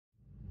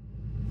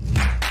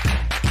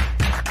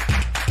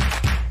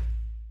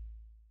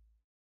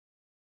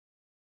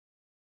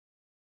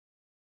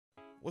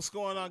What's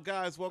going on,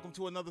 guys? Welcome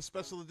to another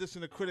special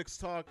edition of Critics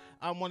Talk.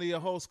 I'm one of your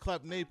hosts,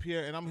 Klep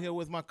Napier, and I'm here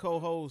with my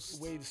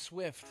co-host, Wade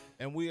Swift.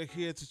 And we are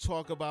here to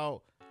talk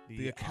about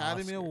the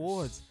Academy Oscars.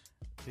 Awards.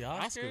 The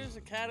Oscars,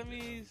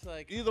 Academies,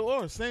 like Either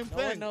or, same no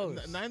thing. one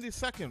knows.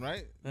 92nd,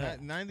 right? Yeah.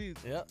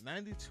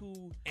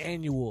 92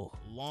 annual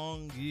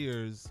long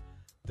years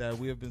that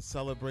we have been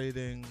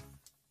celebrating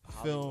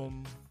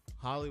film,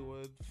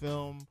 Hollywood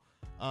film.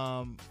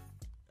 What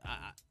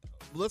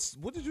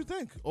did you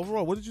think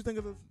overall? What did you think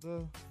of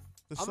the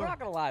I'm show? not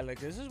gonna lie, like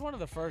this is one of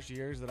the first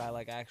years that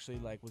I actually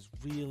was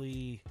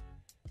really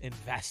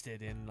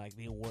invested in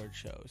the award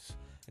shows.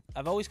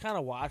 I've always kind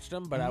of watched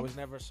them, but I was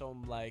never so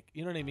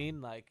you know what I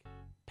mean,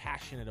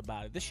 passionate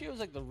about it. This year was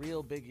the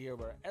real big year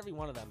where every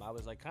one of them I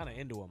was kind of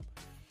into them.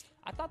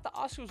 I thought the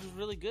Oscars was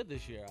really good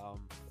this year.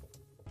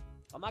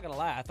 I'm not gonna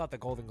lie, I thought the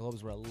Golden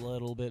Globes were a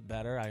little bit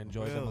better. I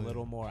enjoyed them a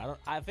little more.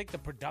 I think the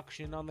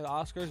production on the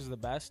Oscars is the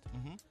best.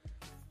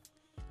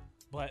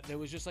 But there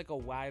was just a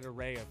wide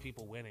array of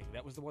people winning.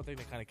 That was the one thing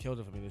that kind of killed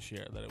it for me this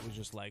year. That it was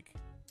just it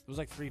was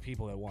three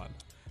people that won.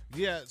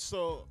 Yeah,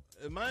 so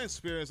in my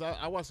experience,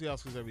 I watch the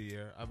Oscars every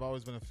year. I've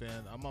always been a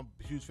fan. I'm a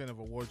huge fan of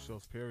award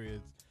shows,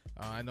 period.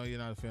 I know you're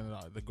not a fan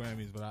of the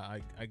Grammys, but I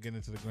get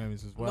into the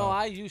Grammys as well. No,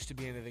 I used to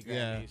be into the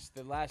Grammys.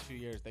 Yeah. The last few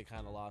years, they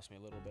kind of lost me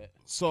a little bit.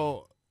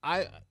 So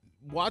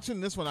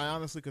watching this one, I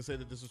honestly could say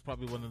that this was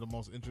probably one of the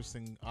most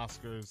interesting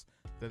Oscars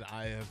that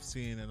I have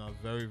seen in a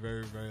very,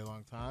 very, very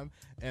long time.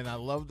 And I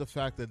love the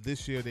fact that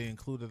this year they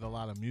included a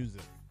lot of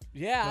music.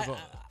 Yeah,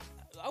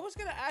 I was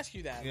going to ask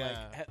you that.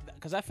 Yeah.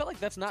 Because I feel like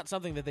that's not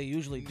something that they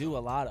usually do a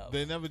lot of.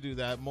 They never do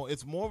that.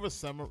 It's more of a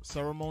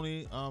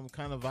ceremony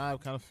kind of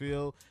vibe, kind of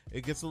feel.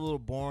 It gets a little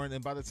boring.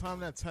 And by the time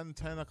that 10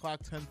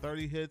 o'clock,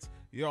 10:30 hits,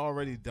 you're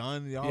already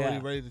done. You're already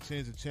ready to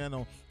change the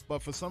channel.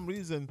 But for some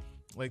reason,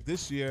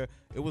 this year,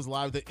 it was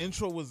live. The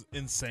intro was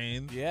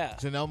insane. Yeah.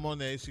 Janelle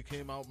Monáe, she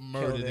came out,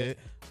 murdered it.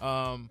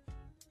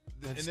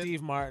 And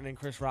Steve Martin and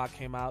Chris Rock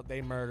came out.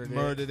 They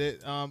murdered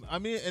it.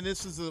 And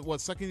this is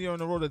second year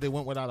in a row that they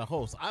went without a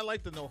host. I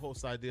like the no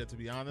host idea, to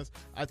be honest.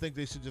 I think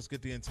they should just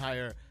get the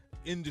entire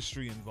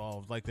industry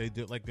involved, like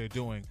they're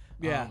doing.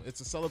 Yeah,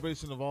 it's a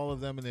celebration of all of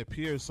them and their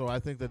peers. So I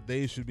think that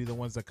they should be the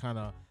ones that kind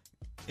of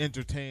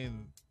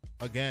entertain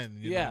again.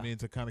 You know what I mean,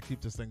 to kind of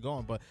keep this thing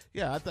going. But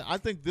yeah, I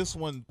think this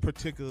one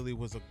particularly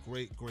was a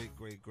great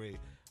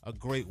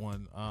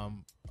one.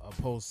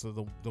 Opposed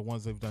to the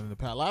ones they've done in the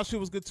past. Last year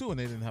was good too, and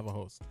they didn't have a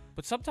host.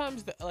 But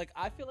sometimes,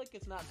 I feel like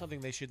it's not something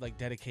they should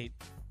dedicate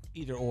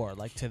either or,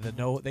 to the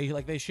no.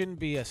 They shouldn't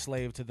be a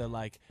slave to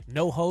the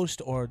no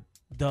host or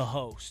the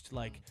host,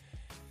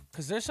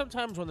 because there's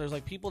sometimes when there's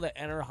people that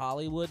enter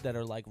Hollywood that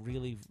are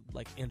really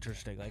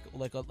interesting, like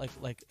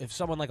if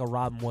someone like a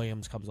Robin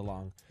Williams comes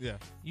along,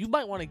 you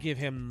might want to give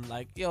him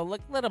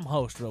let him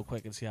host real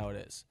quick and see how it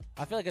is.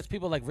 I feel like it's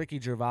people like Ricky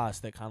Gervais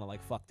that kind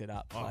of fucked it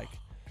up,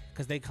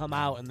 because they come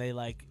out and they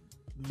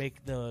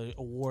make the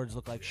awards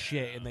look like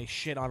shit and they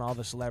shit on all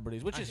the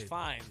celebrities, which is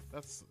fine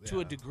to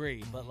a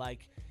degree, but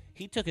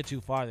he took it too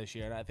far this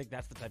year, and I think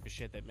that's the type of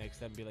shit that makes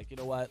them be you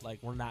know what,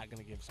 we're not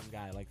gonna give some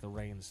guy the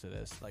reins to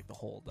this the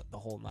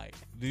whole night.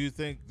 Do you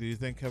think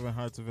Kevin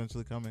Hart's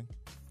eventually coming?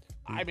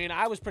 I mean,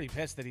 I was pretty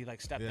pissed that he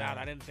stepped down.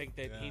 I didn't think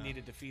that he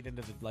needed to feed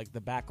into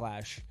the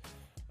backlash.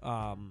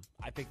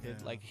 I think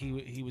that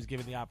he was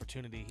given the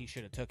opportunity, he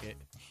should have took it.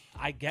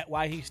 I get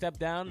why he stepped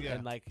down,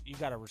 and you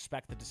got to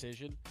respect the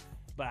decision.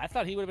 But I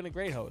thought he would have been a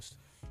great host.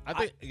 I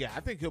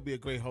think he'll be a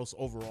great host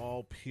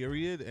overall,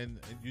 period. And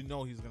he's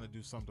going to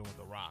do something with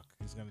The Rock.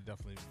 He's going to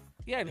definitely.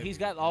 Yeah, and he's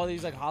got all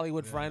these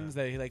Hollywood friends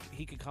that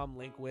he could come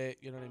link with.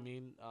 You know what I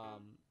mean?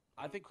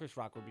 I think Chris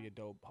Rock would be a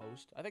dope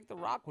host. I think The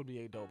Rock would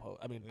be a dope host.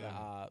 I mean,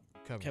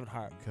 Kevin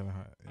Hart. Kevin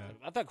Hart, yeah.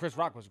 I thought Chris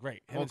Rock was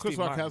great. Chris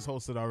Rock has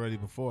hosted already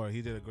before.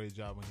 He did a great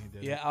job when he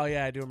did it. Oh,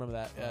 yeah, I do remember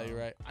that. Yeah, you're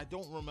right. I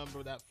don't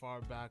remember that far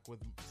back with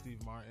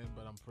Steve Martin,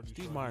 but I'm pretty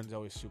sure. Steve Martin's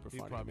always super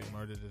funny. He probably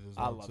murdered it as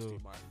well, I love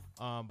Steve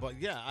Martin.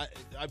 But yeah,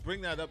 I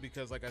bring that up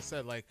because, like I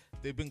said,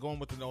 they've been going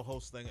with the no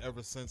host thing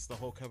ever since the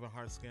whole Kevin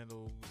Hart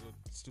scandal,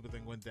 the stupid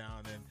thing went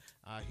down,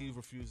 and he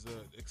refused to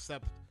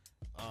accept.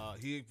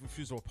 He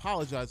refused to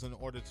apologize in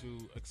order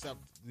to accept,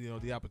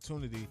 the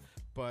opportunity.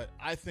 But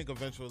I think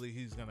eventually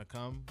he's gonna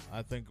come.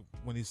 I think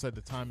when he said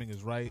the timing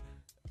is right,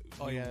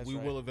 we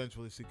will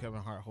eventually see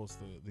Kevin Hart host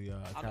the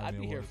Academy I'd be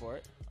Awards. here for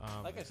it.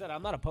 Like I said,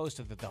 I'm not opposed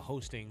to the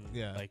hosting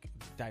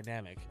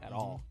dynamic at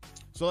all.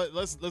 So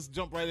let's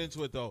jump right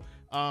into it though.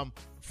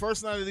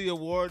 First night of the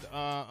award.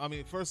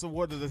 First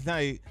award of the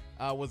night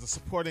was a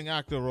supporting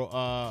actor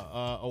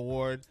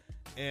award.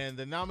 And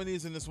the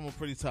nominees in this one were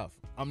pretty tough.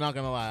 I'm not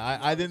gonna lie.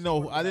 I didn't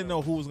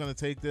know who was gonna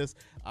take this.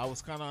 I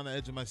was kind of on the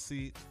edge of my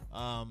seat.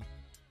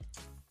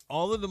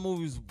 All of the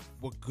movies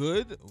were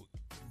good,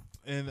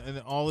 and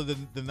all of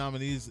the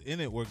nominees in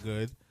it were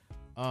good.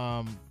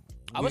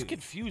 I was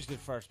confused at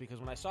first because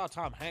when I saw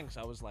Tom Hanks,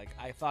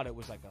 I thought it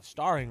was like a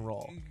starring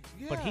role.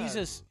 Yeah. But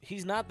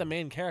he's not the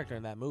main character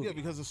in that movie. Yeah,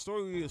 because the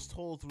story is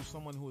told through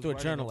someone who is through a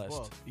writing journalist.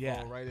 a book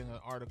Yeah. or writing an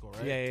article,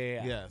 right?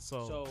 Yeah.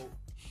 So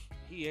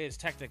he is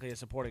technically a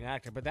supporting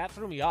actor, but that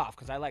threw me off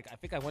because I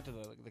think I went to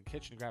the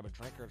kitchen to grab a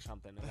drink or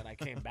something, and then I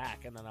came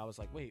back, and then I was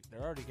like, wait, they're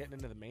already getting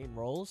into the main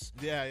roles?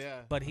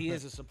 Yeah. But he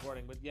is a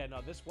supporting. But yeah,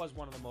 no, this was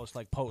one of the most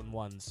like potent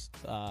ones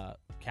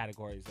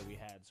categories that we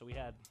had. So we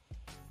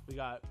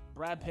got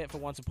Brad Pitt for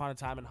Once Upon a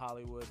Time in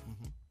Hollywood,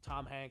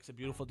 Tom Hanks, A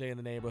Beautiful Day in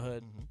the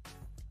Neighborhood,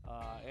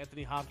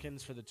 Anthony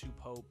Hopkins for The Two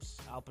Popes,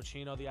 Al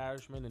Pacino, The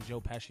Irishman, and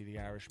Joe Pesci, The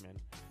Irishman.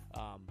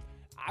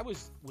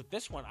 With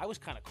this one, I was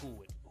kind of cool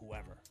with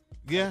whoever.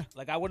 Yeah.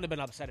 Like I wouldn't have been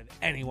upset at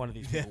any one of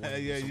these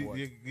people.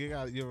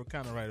 You're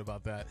kind of right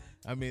about that.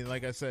 I mean,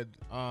 like I said,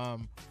 I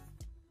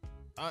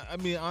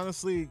mean,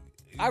 honestly,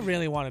 I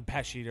really wanted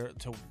Pesci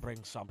to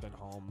bring something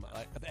home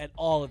at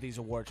all of these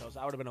award shows.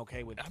 I would have been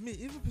okay with. I mean,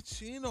 even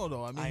Pacino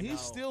though. I mean, I he know.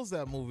 steals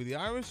that movie. The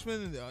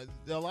Irishman.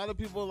 A lot of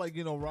people like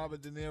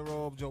Robert De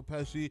Niro, Joe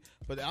Pesci,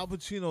 but Al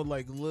Pacino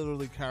like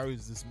literally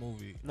carries this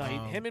movie. No,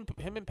 him and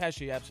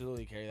Pesci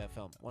absolutely carry that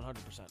film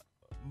 100%.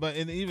 But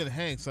and even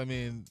Hanks, I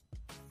mean,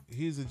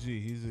 he's a G.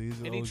 He's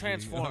an and he OG.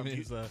 transformed. I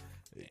mean,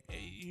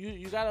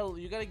 you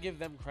gotta give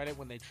them credit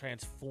when they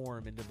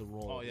transform into the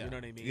role. Oh, yeah. You know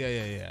what I mean?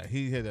 Yeah.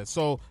 He hit that.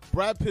 So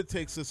Brad Pitt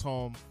takes this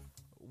home.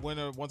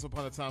 Winner Once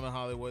Upon a Time in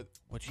Hollywood.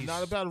 Which he's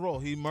not a bad role.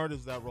 He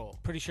murders that role.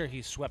 Pretty sure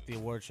he swept the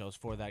award shows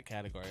for that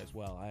category as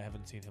well. I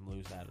haven't seen him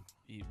lose that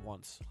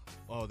once.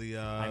 Oh,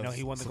 I know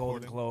he won the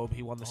Golden Globe.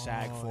 He won the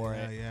SAG for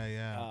it.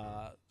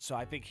 Yeah. So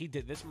I think he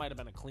did. This might have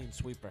been a clean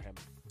sweep for him.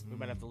 We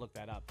might have to look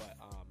that up. But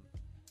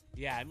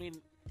yeah, I mean,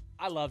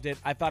 I loved it.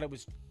 I thought it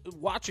was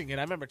watching it.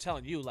 I remember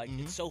telling you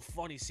it's so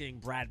funny seeing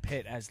Brad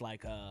Pitt as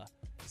like a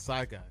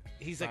side guy.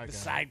 He's like the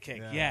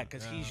sidekick,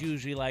 because he's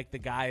usually like the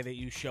guy that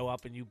you show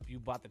up and you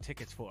bought the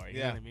tickets for. You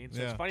know what I mean?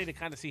 So it's funny to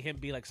kind of see him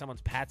be like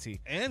someone's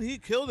patsy. And he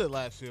killed it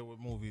last year with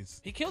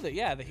movies. He killed it,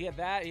 yeah. He had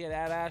that. He had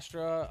Ad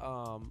Astra.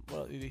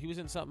 Well, he was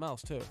in something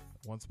else too.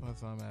 Once Upon a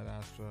Time Ad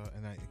Astra,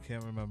 and I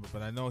can't remember,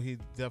 but I know he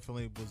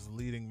definitely was the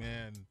leading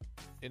man.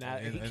 He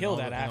killed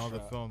Ad Astra in all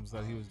the films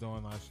that he was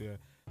doing last year.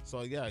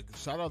 So yeah,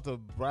 shout out to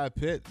Brad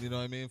Pitt. You know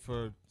what I mean,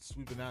 for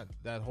sweeping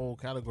that whole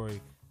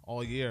category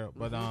all year.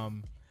 But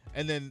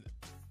and then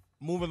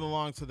moving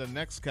along to the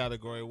next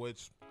category,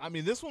 which I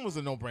mean, this one was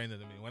a no-brainer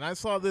to me. When I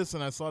saw this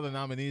and I saw the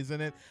nominees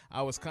in it,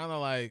 I was kind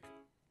of like,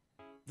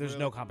 "There's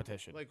no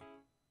competition." Like,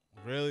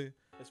 really?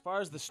 As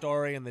far as the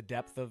story and the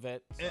depth of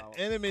it,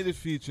 animated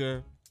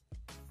feature.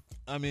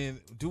 I mean,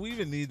 do we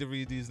even need to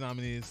read these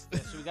nominees? Yeah,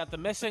 so we got The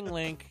Missing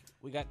Link.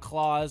 We got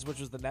Claws, which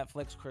was the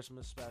Netflix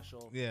Christmas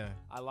special. Yeah.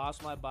 I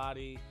Lost My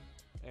Body,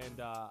 and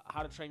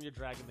How to Train Your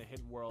Dragon: The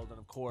Hidden World, and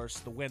of course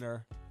the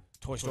winner,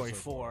 Toy Story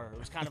 4. It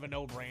was kind of a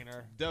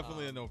no-brainer.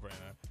 Definitely a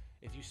no-brainer.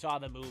 If you saw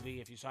the movie,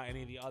 if you saw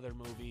any of the other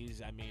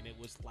movies, I mean, it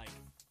was like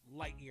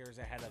light years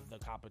ahead of the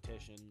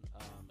competition.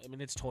 I mean,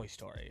 it's Toy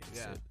Story.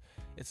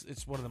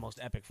 It's one of the most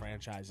epic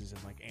franchises in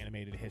like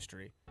animated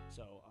history.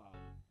 So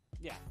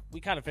yeah, we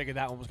kind of figured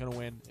that one was going to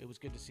win. It was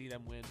good to see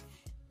them win.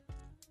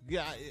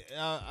 Yeah,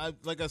 I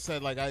like I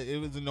said, it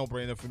was a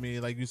no-brainer for me.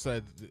 Like you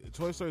said,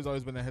 Toy Story's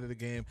always been ahead of the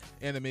game,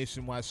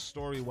 animation-wise,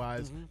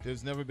 story-wise.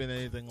 There's never been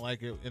anything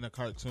like it in a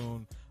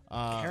cartoon.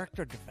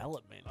 Character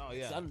development. Oh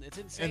yeah, it's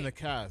insane. And the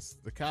cast,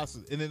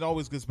 and it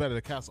always gets better.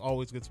 The cast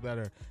always gets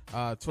better.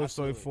 Toy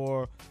Story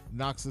 4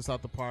 knocks this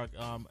out the park.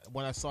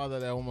 When I saw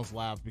that, I almost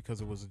laughed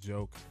because it was a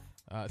joke.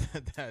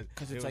 That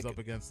it was up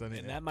against anything.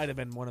 And that might have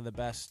been one of the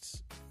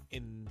best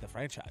in the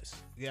franchise.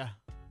 Yeah.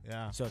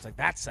 So it's like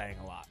that's saying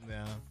a lot.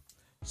 Yeah.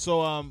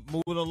 So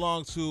moving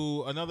along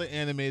to another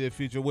animated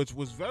feature, which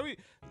was very.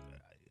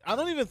 I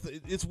don't even.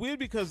 It's weird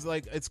because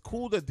like it's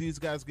cool that these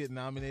guys get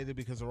nominated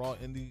because they're all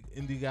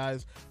indie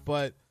guys,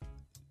 but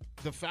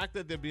the fact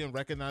that they're being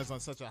recognized on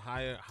such a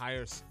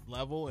higher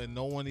level, and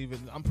no one even.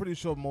 I'm pretty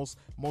sure most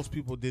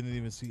people didn't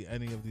even see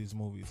any of these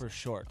movies for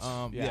shorts.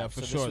 Yeah,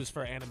 for so shorts. This was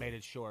for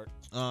animated short.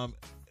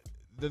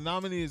 The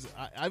nominees.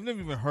 I've never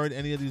even heard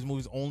any of these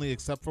movies, only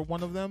except for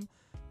one of them,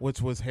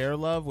 which was Hair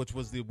Love, which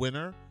was the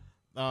winner.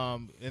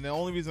 And the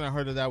only reason I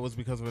heard of that was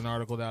because of an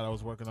article that I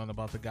was working on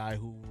about the guy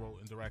who wrote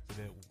and directed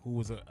it, who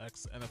was an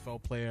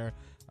ex-NFL player.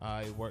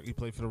 He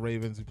played for the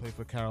Ravens. He played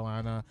for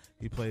Carolina.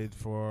 He played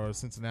for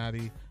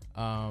Cincinnati.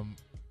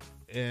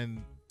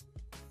 And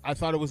I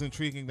thought it was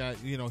intriguing that,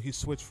 he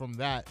switched from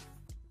that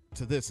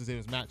to this. His name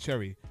was Matt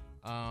Cherry.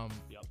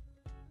 Yep.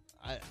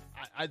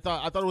 I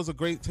thought it was a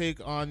great take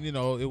on,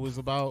 it was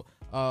about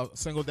a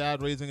single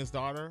dad raising his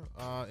daughter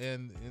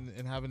and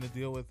having to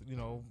deal with,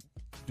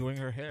 doing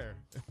her hair.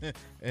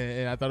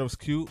 and I thought it was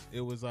cute.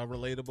 It was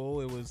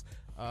relatable. It was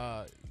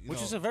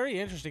which is a very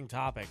interesting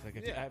topic. Like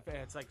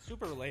it's like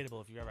super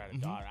relatable if you ever had a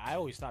daughter. I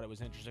always thought it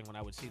was interesting when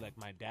I would see like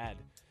my dad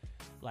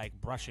like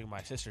brushing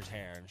my sister's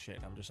hair and shit.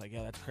 And I'm just like,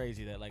 yeah, that's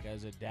crazy that like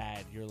as a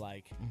dad, you're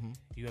like,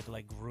 you have to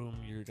like groom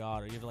your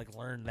daughter. You have to like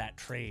learn that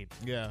trade.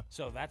 Yeah.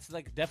 So that's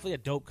like definitely a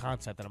dope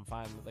concept that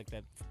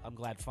I'm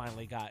glad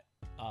finally got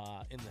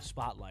in the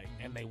spotlight,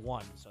 and they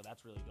won. So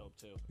that's really dope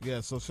too.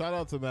 Yeah. So shout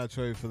out to Matt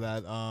Cherry for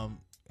that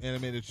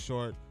animated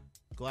short.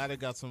 Glad it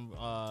got some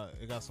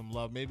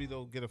love. Maybe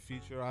they'll get a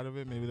feature out of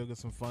it. Maybe they'll get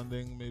some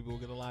funding. Maybe we'll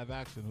get a live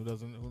action.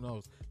 Who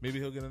knows? Maybe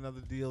he'll get another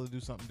deal to do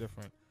something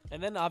different.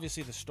 And then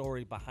obviously the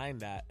story behind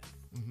that,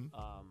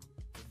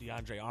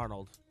 DeAndre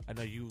Arnold. I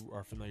know you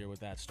are familiar with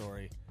that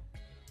story.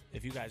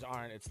 If you guys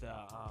aren't, it's there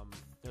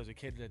was a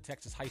kid at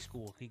Texas high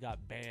school. He got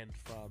banned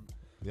from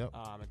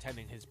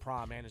attending his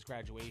prom and his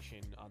graduation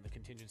on the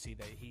contingency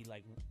that he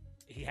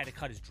had to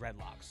cut his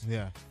dreadlocks.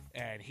 Yeah.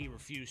 And he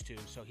refused to,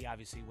 so he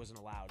obviously wasn't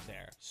allowed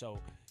there. So,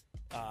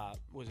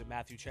 was it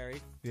Matthew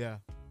Cherry? Yeah.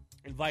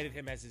 Invited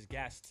him as his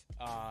guest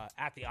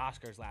at the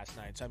Oscars last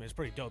night. So, I mean, it's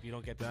pretty dope. You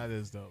don't get to... That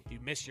is dope. You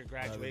miss your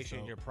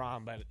graduation, your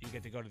prom, but you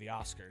get to go to the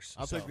Oscars.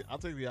 I'll take the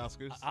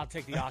Oscars. I'll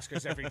take the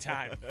Oscars every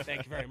time.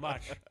 Thank you very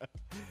much.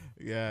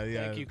 Yeah.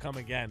 Thank you. Come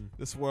again.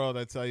 This world,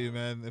 I tell you,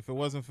 man, if it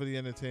wasn't for the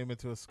entertainment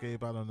to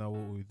escape, I don't know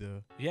what we'd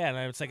do. Yeah, and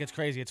it's like, it's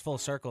crazy. It's full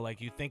circle.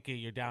 Like, you think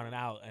you're down and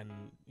out and,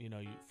 you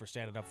for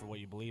standing up for what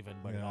you believe in,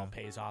 but it all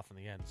pays off in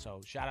the end. So,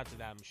 shout out to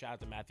them. Shout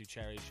out to Matthew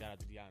Cherry. Shout out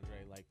to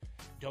DeAndre. Like,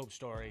 dope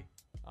story.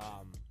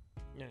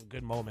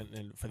 Good moment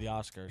for the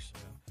Oscars.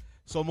 Yeah.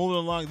 So, moving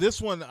along.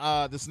 This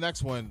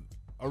next one,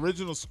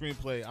 original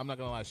screenplay, I'm not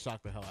going to lie,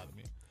 shocked the hell out of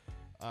me.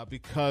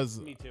 Because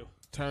Me too.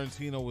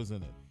 Tarantino was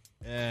in it.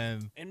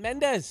 And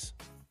Mendez.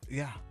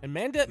 Yeah. And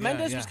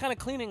Mendez was kind of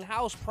cleaning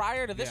house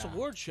prior to this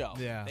award show.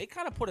 Yeah. They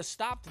kind of put a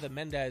stop to the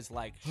Mendez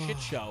shit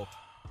show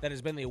that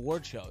has been the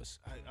award shows.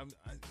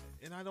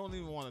 And I don't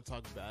even want to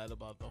talk bad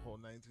about the whole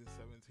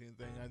 1917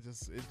 thing.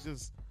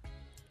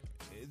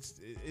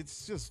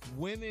 It's just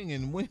winning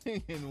and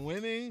winning and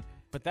winning.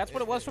 But that's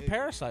what it was for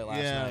Parasite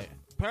last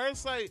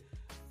night.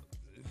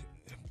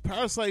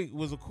 Parasite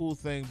was a cool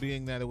thing,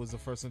 being that it was the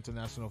first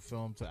international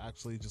film to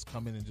actually just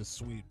come in and just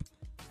sweep,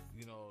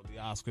 the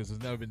Oscars. It's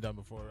never been done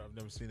before. I've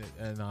never seen it,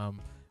 and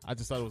I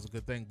just thought it was a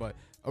good thing. But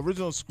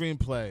original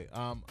screenplay,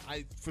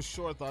 I for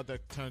sure thought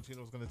that Tarantino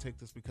was going to take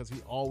this because he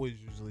always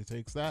usually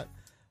takes that.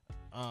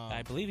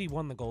 I believe he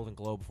won the Golden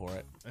Globe for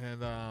it.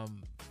 And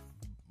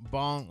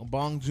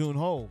Bong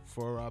Joon-ho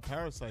for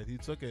Parasite, he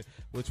took it,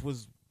 which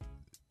was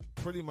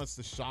pretty much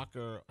the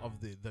shocker of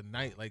the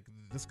night. Like,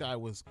 this guy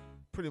was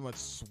pretty much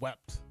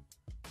swept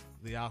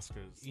the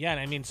Oscars. Yeah, and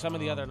I mean, some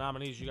of the other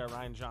nominees, you got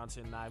Rian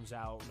Johnson, Knives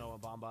Out, Noah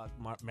Baumbach,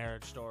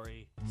 Marriage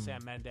Story,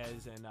 Sam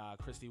Mendes, and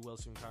Christy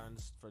Wilson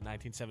Kearns for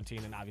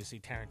 1917, and obviously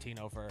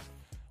Tarantino for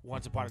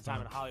Once Upon a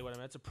Time in Hollywood. I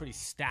mean, that's a pretty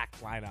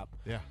stacked lineup.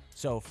 Yeah.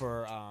 So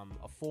for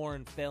a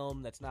foreign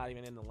film that's not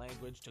even in the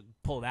language to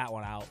pull that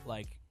one out,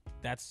 like,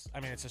 it's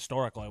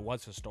historical. It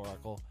was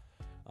historical.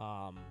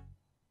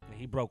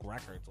 He broke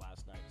records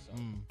last night. So,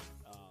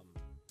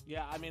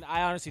 yeah, I mean,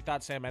 I honestly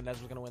thought Sam Mendes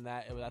was going to win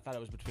that. I thought it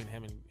was between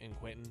him and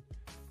Quentin.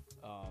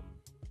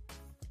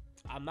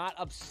 I'm not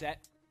upset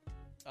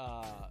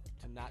to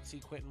not see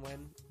Quentin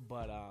win,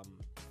 but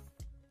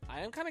I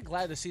am kind of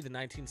glad to see the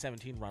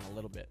 1917 run a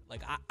little bit.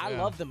 Like, I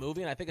love the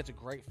movie, and I think it's a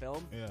great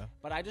film. Yeah.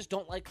 But I just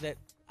don't like that.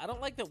 I don't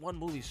like that one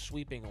movie's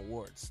sweeping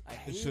awards. I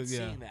hate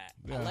seeing that.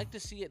 Yeah. I like to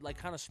see it like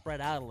kind of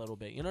spread out a little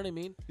bit. You know what I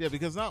mean? Yeah,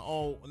 because not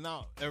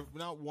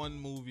one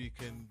movie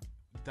can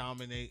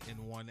dominate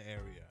in one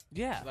area.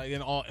 Yeah. Like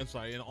in all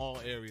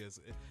areas.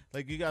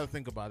 Like, you got to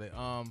think about it.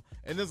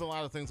 And there's a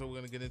lot of things that we're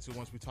going to get into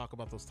once we talk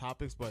about those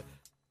topics, but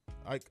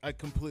I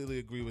completely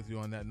agree with you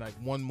on that. Like,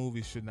 one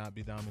movie should not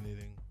be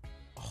dominating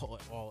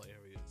all areas.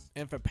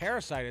 And for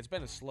Parasite, it's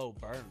been a slow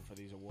burn for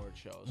these award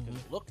shows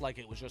because it looked like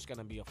it was just going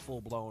to be a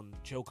full-blown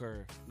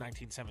Joker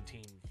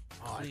 1917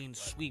 clean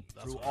sweep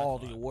through all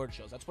the award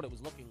shows. That's what it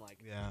was looking like.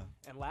 Yeah.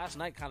 And last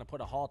night kind of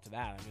put a halt to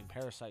that. I mean,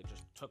 Parasite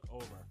just took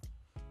over.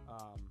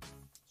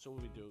 So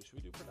what do we do? Should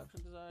we do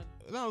production design?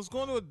 No, I was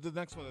going to the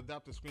next one,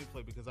 adapted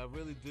screenplay, because I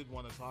really did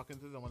want to talk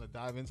into this. I want to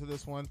dive into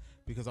this one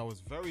because I was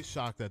very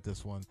shocked at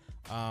this one.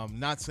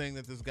 Not saying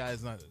that this guy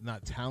is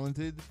not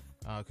talented,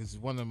 because he's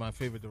one of my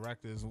favorite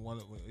directors.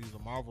 He's a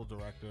Marvel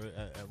director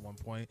at one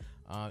point,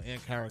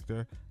 and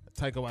character.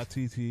 Taika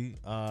Waititi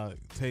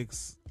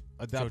takes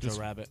adapted Jojo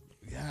Rabbit.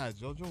 Yeah,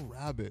 Jojo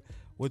Rabbit,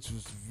 which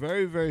was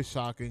very, very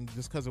shocking,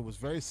 just because it was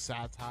very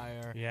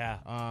satire.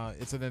 Yeah.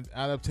 It's an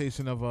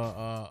adaptation of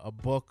a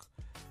book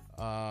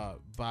by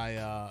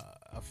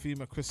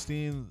Afima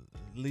Christine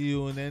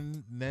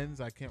Liu-Nens.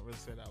 I can't really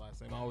say that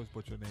last name. I always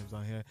butcher names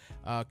on here.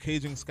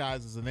 Caging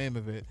Skies is the name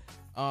of it.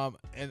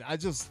 And I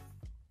just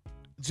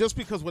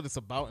because what it's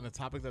about and the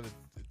topic that it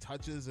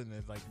touches, and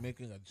it's like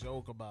making a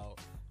joke about,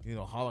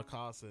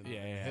 Holocaust and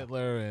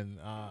Hitler. And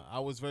I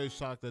was very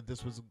shocked that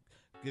this was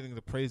getting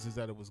the praises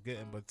that it was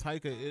getting. But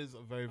Taika is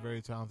a very,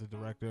 very talented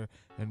director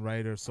and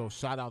writer, so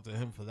shout out to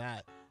him for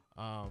that.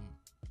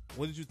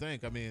 What did you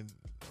think? I mean,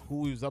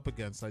 who he was up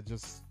against?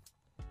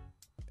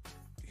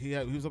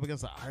 he was up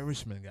against the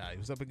Irishman guy. He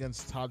was up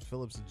against Todd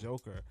Phillips, the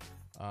Joker.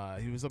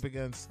 He was up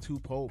against Two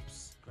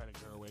Popes. Greta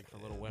Gerwig for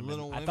Little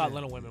Women. I thought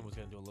Little Women was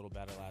going to do a little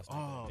better last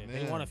night.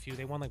 They won a few.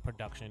 They won like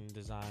production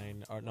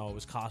design, or no, it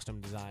was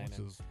costume design.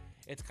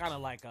 It's kind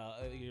of like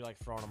you're like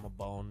throwing them a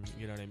bone.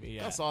 You know what I mean?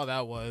 Yeah. That's all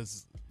that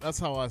was. That's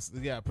how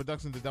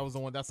production. That was the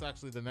one. That's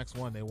actually the next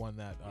one. They won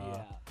that.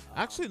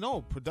 Actually,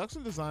 no.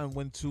 Production design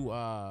went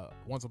to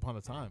Once Upon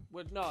a Time.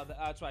 No,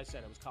 that's what I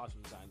said. It was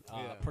costume design.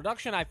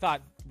 Production, I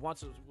thought we'll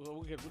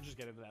just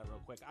get into that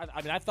real quick.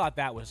 I mean, I thought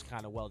that was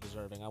kind of well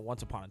deserving.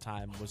 Once Upon a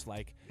Time was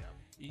like,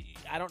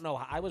 I don't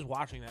know. I was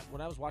watching that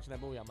when I was watching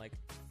that movie. I'm like,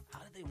 how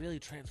did they really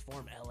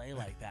transform LA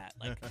like that?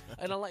 Like,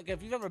 and I'm like,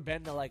 if you've ever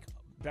been to like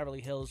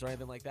Beverly Hills or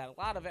anything like that,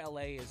 a lot of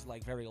LA is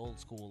like very old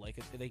school. Like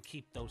they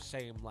keep those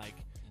same like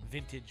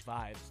vintage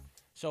vibes.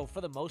 So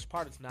for the most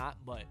part, it's not,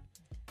 but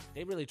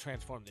they really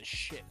transformed the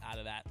shit out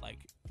of that.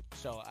 Like,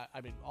 so I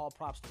mean, all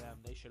props to them.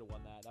 They should have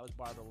won that. That was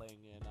Barbara Ling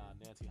and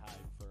Nancy Hyde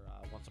for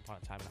Once Upon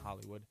a Time in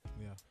Hollywood.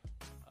 Yeah.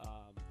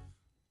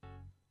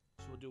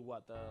 So we'll do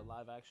what, the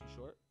live action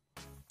short?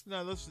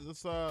 No,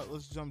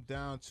 let's jump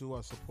down to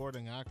a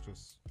supporting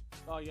actress.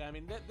 Oh yeah, I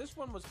mean this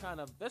one was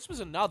this was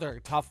another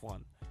tough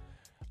one.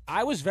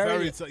 I was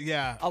very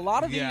a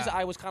lot of these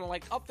I was kind of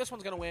like, oh, this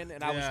one's gonna win,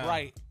 and I was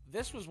right.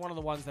 This was one of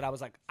the ones that I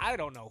was like, I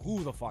don't know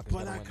who the fuck is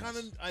gonna win. But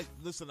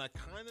I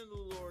kind of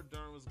knew Laura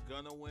Dern was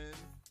gonna win.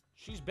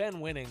 She's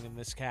been winning in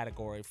this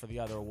category for the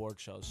other award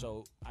shows,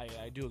 so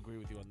I do agree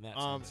with you on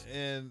that. Sense.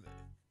 And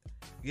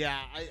yeah,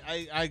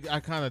 I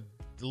kind of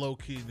low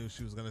key knew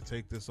she was gonna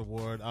take this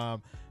award.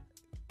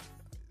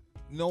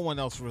 No one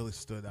else really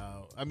stood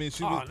out. I mean,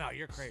 no,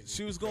 you're crazy.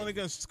 She was going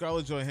against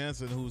Scarlett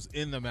Johansson, who's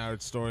in the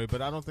Marriage Story,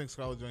 but I don't think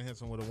Scarlett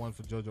Johansson would have won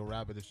for Jojo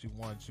Rabbit if she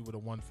won. She would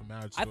have won for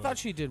Marriage Story. I thought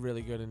she did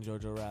really good in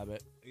Jojo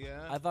Rabbit.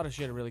 Yeah? I thought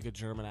she had a really good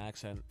German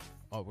accent.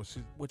 Oh, was she?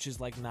 Which is,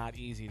 like, not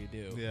easy to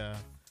do. Yeah.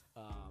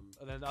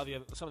 And then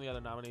some of the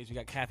other nominees, you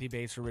got Kathy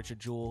Bates for Richard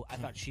Jewell. I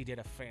thought she did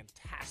a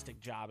fantastic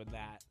job in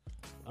that.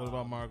 What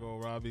about Margot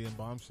Robbie and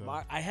Bombshell?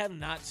 I have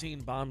not seen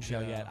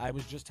Bombshell yet. I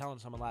was just telling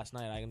someone last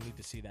night I need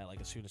to see that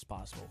like as soon as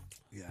possible.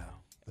 Yeah.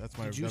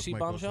 Did you see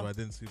Bombshell? I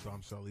didn't see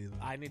Bombshell either.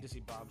 I need to see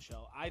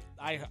Bombshell.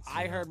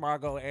 I heard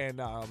Margot and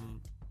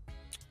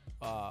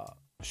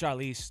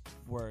Charlize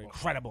were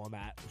incredible in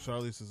that.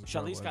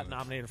 Charlize got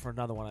nominated for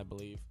another one, I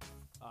believe.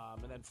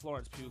 And then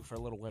Florence Pugh for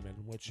Little Women,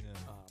 which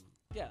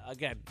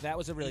again, that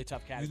was a really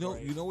tough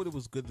category. You know what it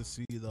was good to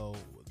see though?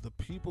 The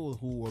people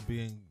who were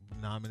being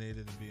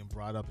nominated and being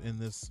brought up in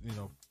this,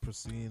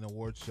 pristine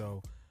award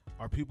show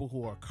are people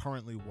who are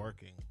currently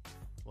working.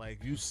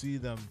 Like, you see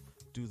them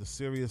do the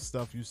serious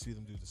stuff, you see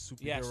them do the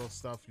superhero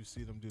stuff, you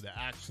see them do the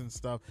action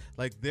stuff.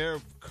 Like,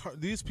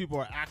 these people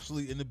are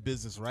actually in the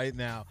business right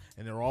now,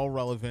 and they're all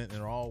relevant and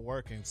they're all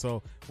working.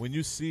 So when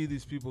you see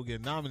these people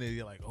get nominated,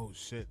 you're like, oh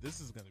shit,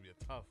 this is going to be a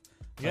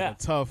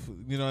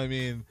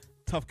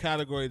tough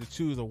category to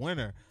choose a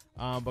winner.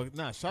 But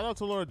shout out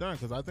to Laura Dern,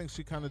 because I think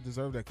she kind of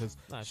deserved that, because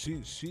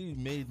she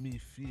made me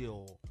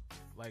feel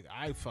like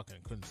I fucking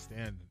couldn't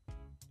stand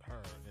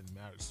her in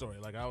Marriage Story.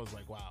 Like, I was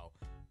like, wow,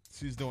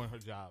 she's doing her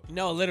job.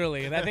 No,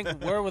 literally. And I think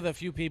we're with a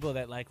few people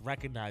that like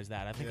recognize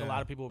that. I think a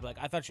lot of people will be like,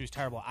 I thought she was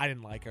terrible, I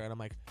didn't like her. And I'm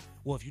like,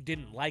 well, if you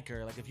didn't like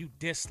her, like if you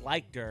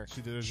disliked her,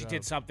 she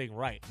did something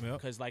right.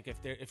 Because like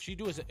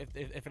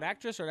if an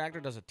actress or an actor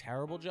does a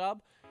terrible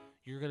job,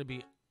 you're gonna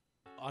be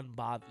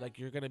unbothered, like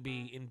you're gonna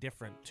be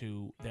indifferent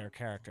to their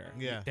character.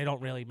 Yeah, they don't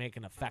really make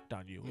an effect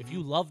on you. If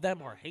you love them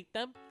or hate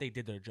them, they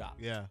did their job.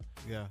 Yeah.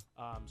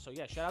 So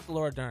yeah, shout out to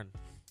Laura Dern.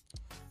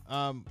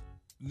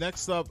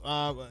 Next up,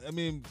 I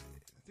mean,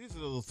 these are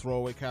the little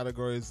throwaway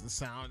categories. The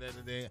sound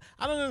editing.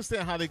 I don't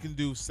understand how they can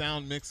do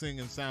sound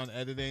mixing and sound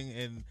editing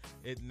and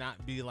it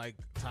not be like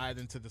tied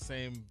into the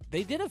same.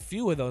 They did a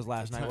few of those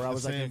last night where I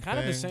was like, they're kind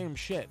of the same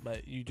shit,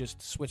 but you just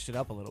switched it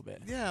up a little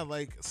bit. Yeah,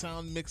 like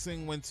sound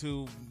mixing went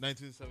to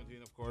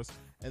 1917, of course,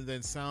 and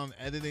then sound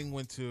editing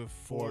went to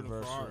Ford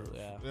versus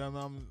yeah.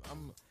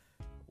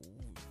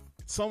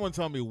 Someone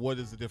tell me what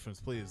is the difference,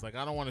 please. Like,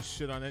 I don't want to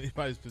shit on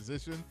anybody's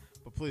position,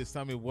 but please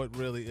tell me what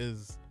really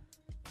is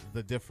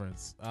the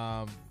difference.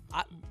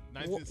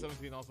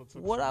 1917 also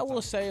took. What I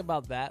will say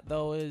about that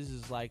though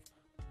is like,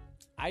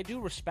 I do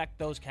respect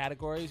those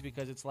categories,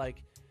 because it's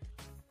like,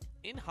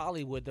 in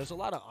Hollywood, there's a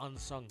lot of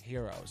unsung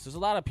heroes. There's a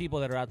lot of people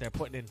that are out there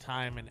putting in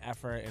time and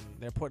effort, and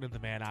they're putting in the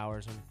man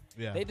hours,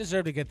 and they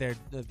deserve to get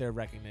their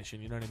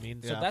recognition. You know what I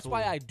mean? So that's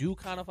why I do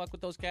kind of fuck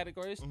with those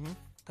categories,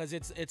 because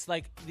it's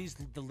like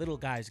the little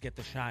guys get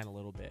to shine a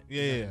little bit.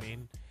 You know what I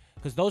mean?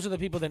 Because those are the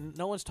people that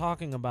no one's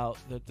talking about,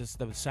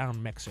 the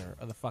sound mixer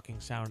or the fucking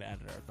sound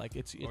editor. Like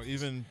it's or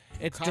even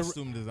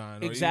costume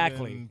design,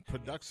 exactly, or even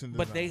production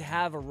design. But they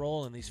have a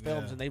role in these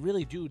films, and they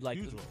really do. Like,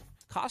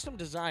 costume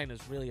design is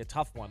really a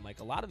tough one.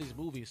 Like, a lot of these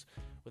movies,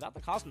 without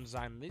the costume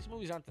design, these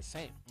movies aren't the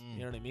same. You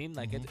know what I mean?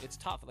 Like it's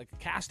tough. Like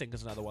casting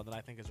is another one that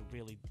I think is a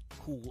really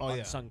cool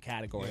unsung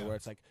category where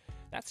it's like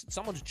that's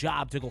someone's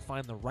job to go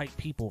find the right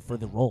people for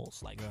the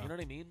roles. Like you know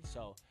what I mean?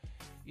 So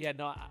yeah,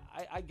 no,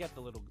 I get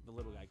the little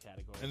guy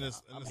category. And the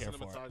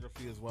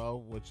cinematography as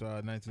well, which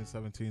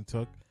 1917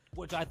 took,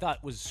 which I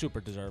thought was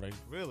super deserving.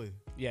 Really?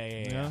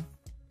 Yeah.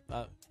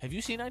 Have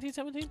you seen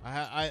 1917?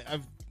 I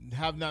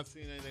have not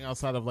seen anything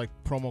outside of like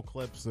promo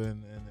clips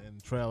and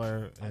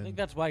trailer. And I think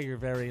that's why you're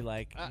very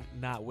like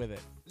not with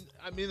it.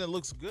 I mean, it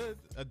looks good.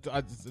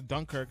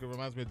 Dunkirk. It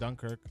reminds me of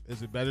Dunkirk.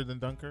 Is it better than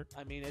Dunkirk?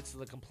 I mean, it's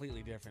a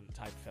completely different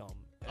type film.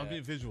 I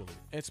mean, visually.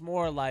 It's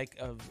more like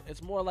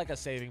a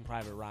Saving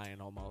Private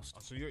Ryan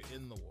almost. So you're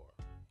in the war.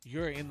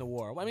 You're in the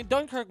war. I mean,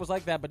 Dunkirk was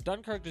like that, but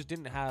Dunkirk just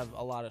didn't have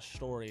a lot of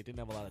story. It didn't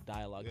have a lot of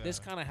dialogue. This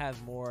kind of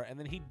has more. And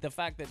then the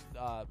fact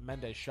that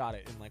Mendes shot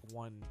it in like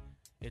one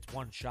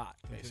shot,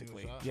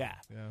 basically. Shot? Yeah.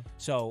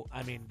 So,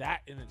 I mean,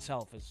 that in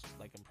itself is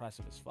like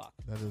impressive as fuck.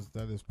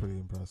 That is pretty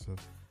impressive.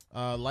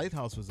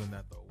 Lighthouse was in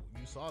that though.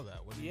 You saw that.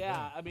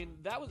 I mean,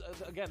 that was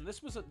again.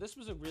 This was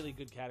a really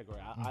good category.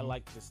 I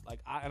like this. Like,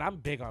 and I'm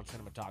big on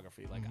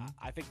cinematography. Like,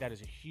 I think that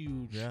is a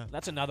huge. Yeah.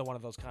 That's another one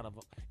of those kind of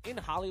in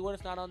Hollywood.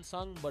 It's not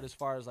unsung, but as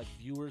far as like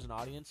viewers and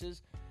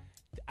audiences,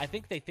 I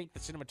think they think the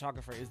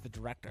cinematographer is the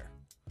director.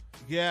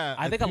 Yeah,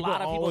 I think a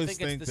lot of people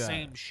think it's the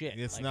same shit.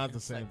 It's like, not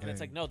the same thing. And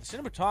it's like, no, the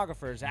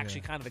cinematographer is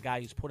actually kind of the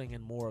guy who's putting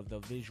in more of the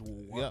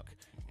visual work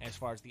as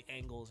far as the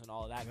angles and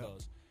all of that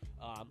goes.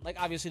 Like,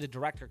 obviously, the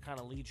director kind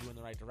of leads you in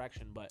the right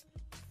direction, but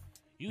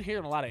you hear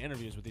in a lot of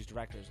interviews with these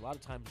directors, a lot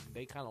of times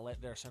they kind of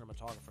let their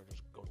cinematographer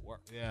just go to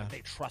work. Yeah. They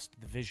trust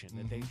the vision,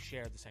 that they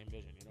share the same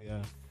vision. You know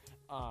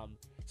what I mean?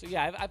 So,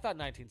 yeah, I thought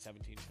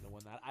 1917 should have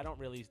won that.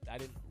 I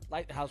didn't.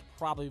 Lighthouse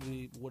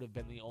probably would have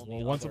been the only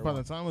Well, Once Upon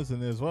a Time was in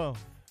there as well.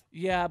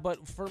 Yeah,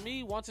 but for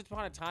me, Once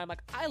Upon a Time,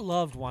 like, I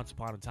loved Once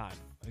Upon a Time.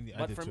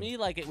 But for me,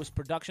 like, it was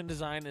production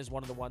design is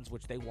one of the ones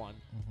which they won.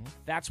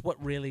 That's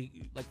what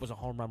really, like, was a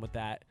home run with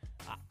that.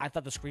 I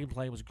thought the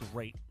screenplay was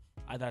great.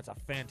 I thought it's a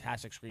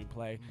fantastic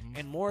screenplay.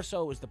 And more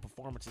so is the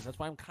performances. That's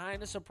why I'm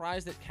kind of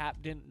surprised that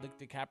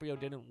DiCaprio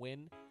didn't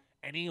win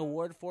any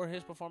award for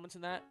his performance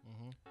in that.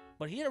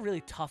 But he had a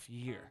really tough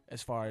year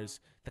as far as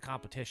the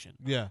competition.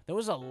 Yeah. There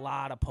was a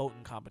lot of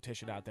potent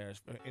competition out there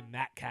in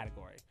that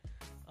category.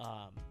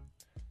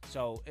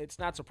 So it's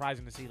not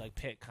surprising to see like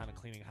Pitt kind of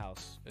cleaning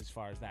house as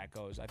far as that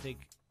goes. I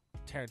think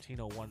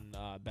Tarantino won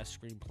Best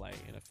Screenplay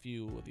in a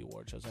few of the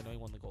award shows. I know he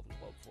won the Golden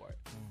Globe for it.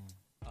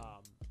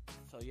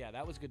 So yeah,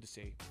 that was good to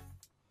see.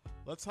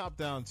 Let's hop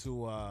down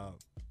to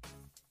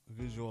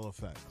visual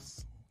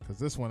effects, because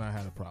this one I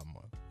had a problem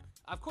with.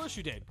 Of course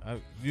you did.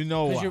 You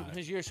know why?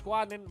 Because your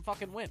squad didn't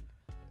fucking win.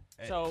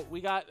 So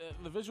we got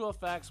the visual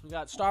effects. We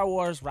got Star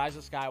Wars: Rise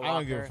of Skywalker. I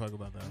don't give a fuck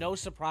about that. No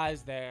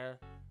surprise there.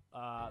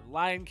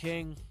 Lion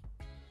King.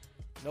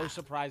 No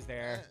surprise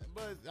there.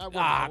 But I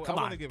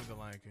want to give it to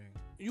Lion King.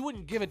 You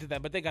wouldn't give it to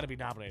them, but they got to be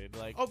nominated.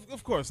 Like,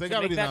 of course, they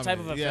got to be that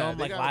nominated. type of a film,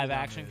 like live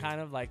action,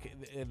 kind of like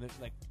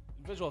like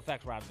visual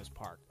effects were out of this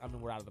park. I mean,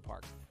 we're out of the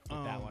park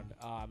with that one.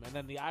 And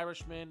then The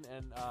Irishman,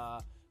 and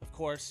of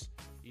course,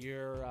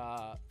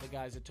 the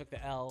guys that took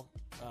the L,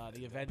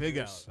 the Avengers. Big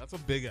L. That's a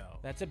big L.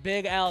 That's a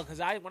big L, because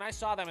when I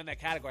saw them in that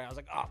category, I was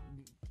like, oh,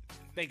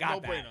 they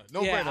got that.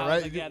 No brainer,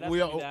 right? Like, yeah, that's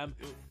them.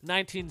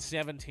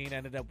 1917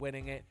 ended up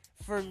winning it.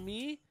 For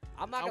me,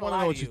 I'm not going to lie to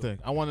you. I want to know what you think.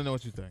 I want to know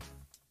what you think.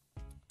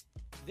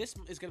 This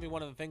is going to be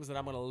one of the things that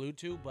I'm going to allude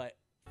to, but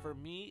for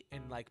me,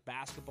 in like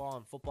basketball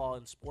and football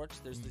and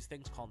sports, there's these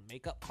things called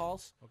makeup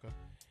calls. Okay.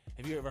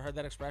 Have you ever heard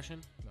that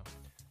expression? No.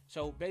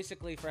 So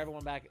basically, for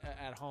everyone back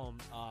at home,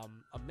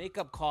 a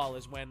makeup call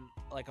is when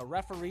like a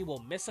referee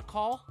will miss a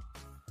call,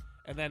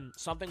 and then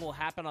something will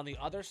happen on the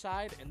other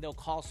side, and they'll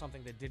call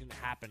something that didn't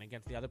happen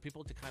against the other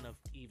people to kind of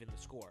even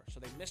the score. So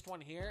they missed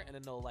one here, and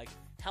then they'll like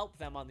help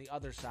them on the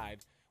other side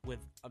with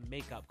a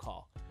makeup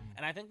call.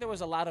 And I think there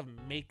was a lot of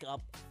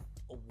makeup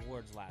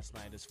awards last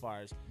night as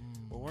far as,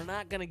 well, we're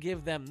not going to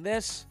give them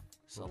this,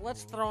 so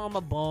let's throw them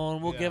a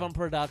bone. We'll give them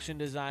production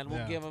design.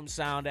 We'll give them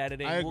sound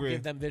editing. We'll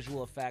give them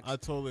visual effects. I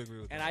totally agree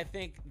with that. And I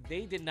think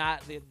they did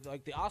not, the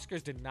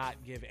Oscars did not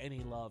give any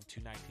love to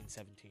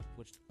 1917,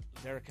 which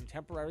their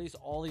contemporaries,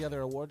 all the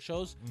other award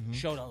shows,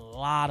 showed a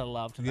lot of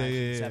love to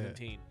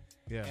 1917.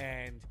 Yeah.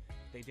 And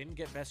they didn't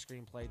get best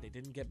screenplay. They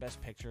didn't get best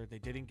picture. They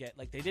didn't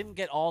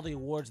get all the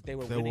awards that they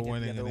were winning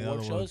in the other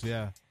award shows.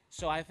 Yeah.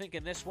 So I think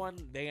in this one,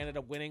 they ended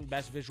up winning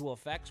best visual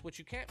effects, which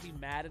you can't be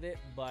mad at it,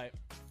 but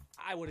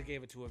I would have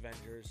gave it to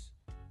Avengers.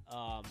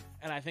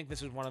 And I think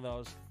this is one of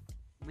those,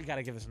 we got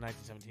to give this a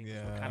 1917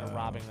 because we're kind of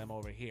robbing them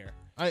over here.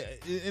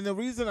 And the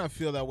reason I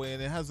feel that way,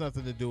 and it has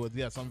nothing to do with,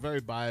 yes, I'm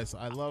very biased.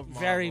 I love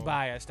Marvel. Very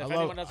biased. If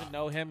anyone doesn't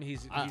know him,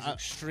 he's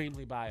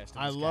extremely biased.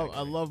 I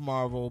love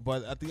Marvel,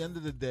 but at the end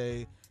of the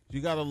day,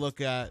 you got to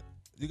look at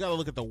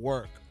the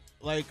work.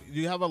 Like,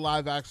 you have a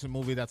live action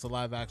movie that's a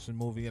live action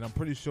movie, and I'm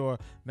pretty sure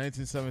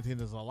 1917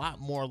 is a lot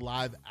more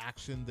live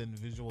action than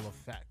visual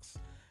effects.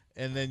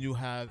 and then you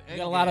have you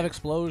got a lot of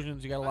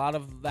explosions. You got a lot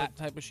of that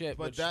type of shit.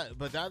 But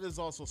that is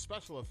also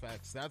special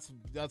effects. That's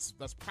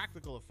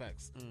practical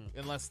effects,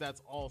 unless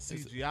that's all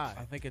CGI.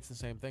 I think it's the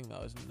same thing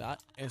though, isn't it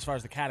not? As far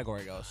as the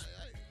category goes.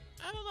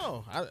 I don't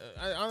know.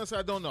 I honestly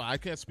I don't know. I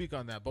can't speak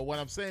on that. But what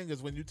I'm saying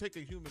is when you take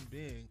a human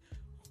being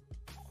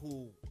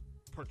who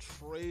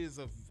portrays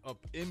a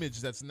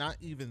image that's not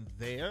even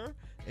there,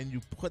 and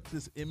you put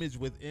this image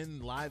within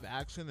live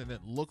action, and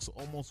it looks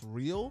almost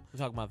real. We're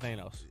talking about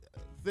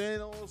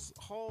Thanos,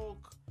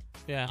 Hulk.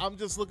 Yeah. I'm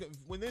just looking.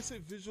 When they say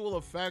visual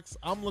effects,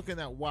 I'm looking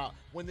at wow.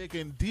 When they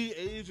can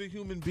de-age a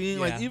human being,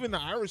 like even the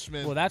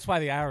Irishman. Well, that's why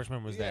the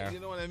Irishman was there. You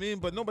know what I mean?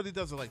 But nobody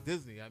does it like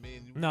Disney. I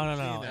mean, no.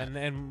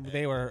 And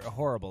they were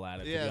horrible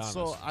at it. Yeah. To be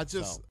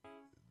honest. So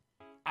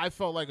I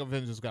felt like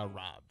Avengers got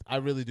robbed. I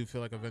really do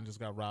feel like Avengers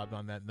got robbed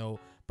on that note.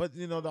 But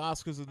the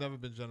Oscars have never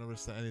been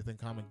generous to anything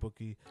comic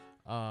booky.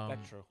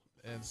 That's true.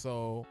 And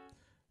so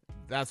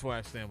that's where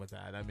I stand with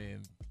that. I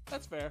mean,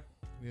 that's fair.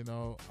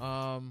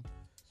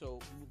 So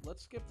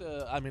let's skip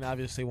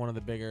obviously one of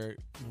the bigger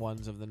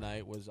ones of the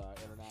night was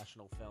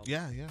international film.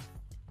 Yeah.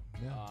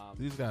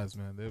 These guys,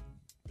 man,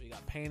 we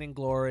got Pain and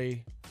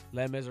Glory,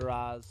 Les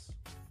Miserables,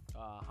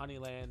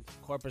 Honeyland,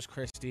 Corpus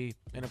Christi,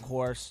 and of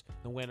course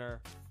the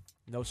winner.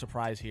 No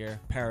surprise here,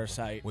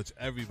 Parasite, which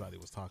everybody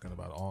was talking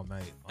about all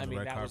night on the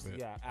red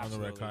carpet. Absolutely. On the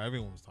red carpet,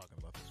 everyone was talking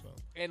about this film.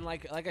 And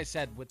like I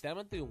said, with them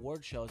at the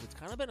award shows, it's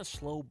kind of been a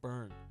slow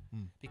burn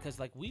because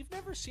we've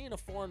never seen a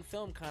foreign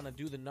film kind of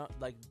do the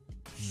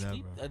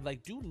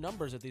do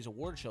numbers at these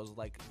award shows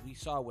like we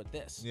saw with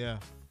this. Yeah.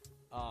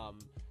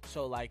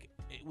 So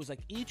it was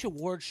each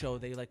award show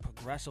they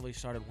progressively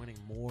started winning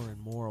more and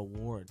more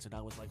awards, and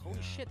I was like,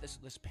 holy shit, this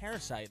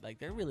Parasite,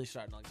 they're really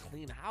starting to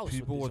clean house.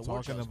 People with were these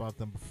award talking shows. About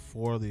them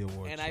before the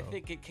award show. And I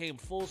think it came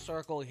full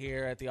circle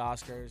here at the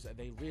Oscars, and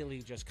they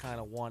really just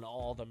kind of won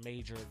all the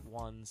major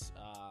ones.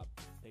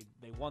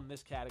 They won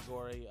this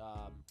category.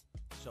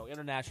 So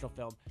international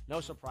film,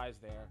 no surprise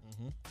there.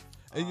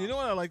 And you know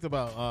what I liked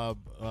about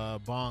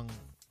Bong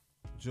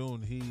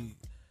Joon?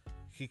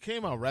 He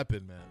came out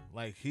repping,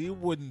 man. He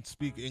wouldn't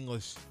speak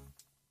English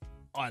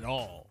at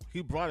all.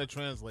 He brought a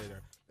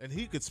translator, and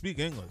he could speak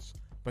English,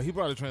 but he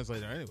brought a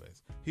translator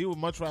anyways. He would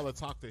much rather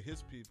talk to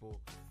his people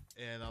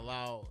and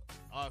allow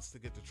us to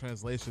get the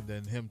translation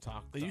than him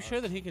talk to us. Are you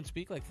sure that he can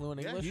speak fluent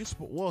English?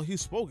 He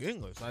spoke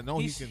English. I know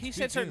he can He speak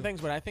said certain English.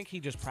 things, but I think he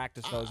just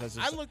practiced those.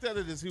 I looked at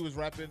it as he was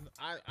repping.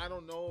 I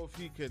don't know if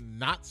he can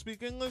not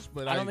speak English,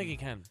 but I don't think he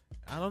can.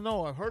 I don't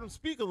know. I heard him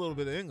speak a little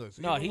bit of English.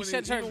 No, he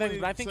said certain things,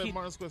 but I think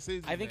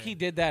I think he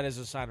did that as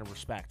a sign of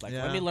respect.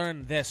 Let me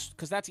learn this,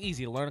 because that's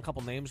easy to learn a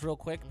couple names real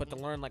quick, but to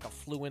learn a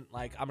fluent,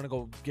 I'm gonna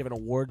go give an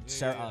award,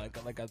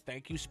 like a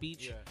thank you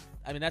speech. Yeah.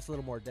 I mean, that's a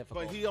little more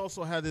difficult. But he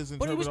also had his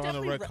interpreter on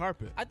the red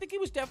carpet. I think he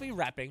was definitely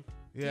rapping.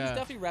 Yeah. He was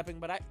definitely rapping,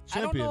 but I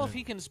don't know if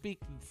he can speak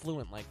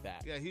fluent like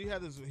that. Yeah, he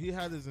had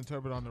his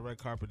interpreter on the red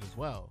carpet as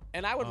well.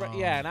 And I would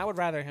I would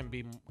rather him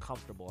be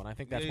comfortable, and I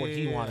think that's what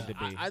he wanted to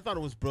be. I thought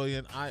it was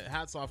brilliant.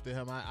 Hats off to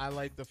him. I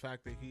like the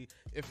fact that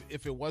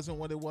if it wasn't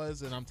what it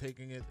was, and I'm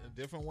taking it a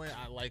different way,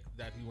 I like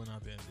that he went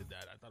out there and did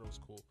that. I thought it was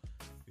cool.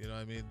 You know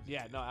what I mean?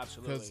 Yeah, no,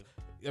 absolutely.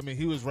 Because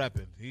he was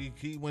repping.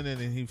 He went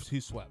in and he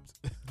swept.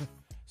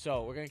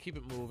 So we're gonna keep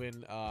it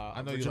moving.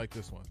 I know you like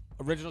this one.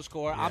 Original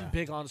score. Yeah. I'm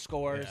big on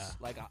scores.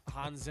 Yeah.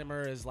 Hans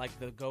Zimmer is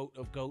the goat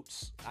of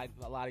goats.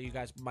 A lot of you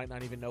guys might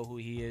not even know who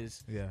he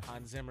is. Yeah.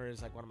 Hans Zimmer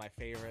is one of my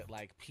favorite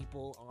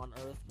people on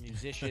earth,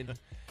 musician.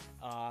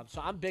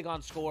 So I'm big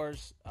on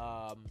scores.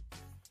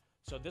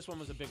 So this one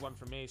was a big one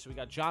for me. So we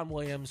got John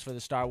Williams for the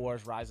Star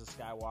Wars Rise of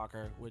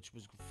Skywalker, which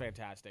was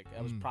fantastic.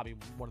 That was probably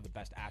one of the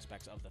best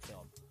aspects of the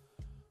film.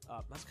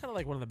 That's kind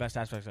of one of the best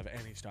aspects of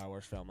any Star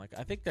Wars film.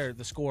 I think the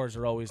scores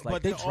are always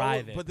they try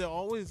it. But they're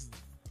always,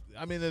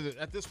 I mean,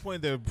 at this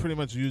point they're pretty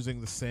much using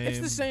the same. It's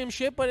the same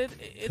shit, but it's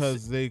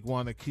because they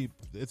want to keep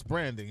it's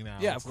branding now.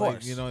 Yeah, it's of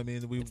course. you know what I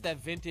mean? It's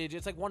that vintage.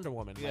 It's like Wonder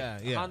Woman. Yeah.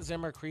 Hans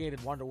Zimmer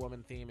created Wonder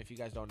Woman theme. If you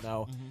guys don't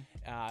know,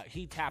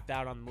 he tapped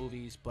out on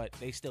movies, but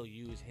they still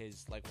use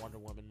his Wonder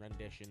Woman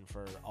rendition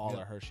for all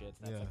of her shits.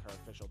 That's her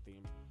official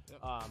theme.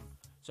 Yep.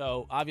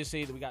 So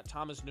obviously we got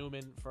Thomas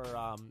Newman for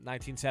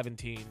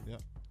 1917.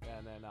 Yep.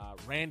 And then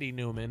Randy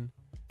Newman,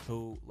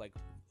 who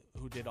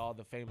did all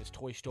the famous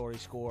Toy Story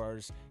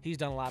scores. He's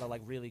done a lot of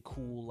really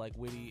cool,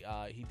 witty.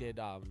 He did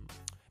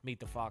Meet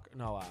the Fox.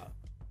 No,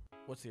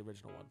 what's the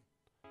original one?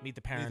 Meet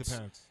the Parents. Meet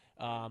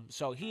the Parents.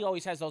 So he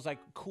always has those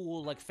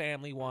cool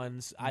family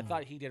ones. I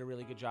thought he did a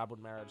really good job with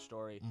Marriage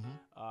Story.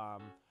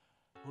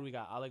 Who do we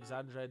got?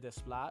 Alexandre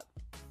Desplat.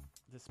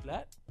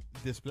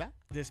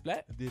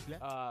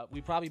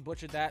 We probably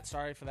butchered that.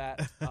 Sorry for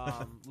that.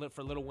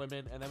 For Little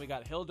Women. And then we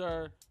got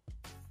Hildur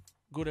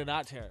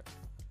Guðnadóttir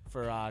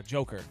for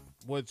Joker,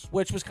 which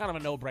was kind of a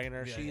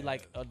no-brainer. She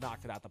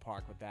knocked it out the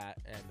park with that,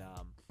 and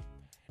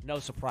no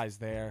surprise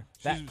there.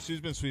 She's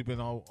been sweeping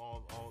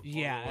all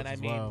and I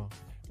mean,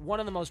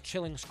 one of the most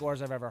chilling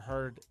scores I've ever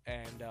heard,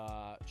 and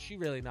she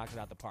really knocked it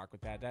out the park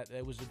with that. That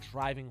it was a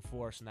driving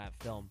force in that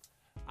film.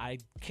 I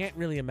can't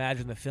really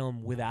imagine the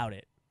film without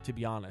it, to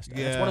be honest. And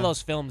it's one of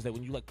those films that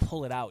when you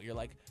pull it out, you're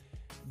like,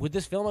 would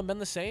this film have been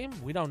the same?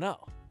 We don't know.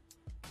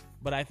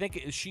 But I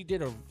think she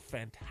did a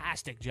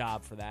fantastic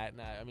job for that, and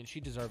I mean,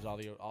 she deserves all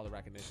the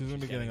recognition. She's gonna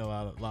be getting a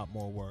lot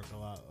more work.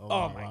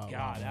 Oh my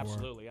God,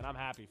 absolutely, and I'm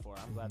happy for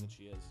her. I'm glad that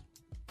she is.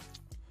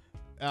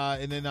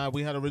 And then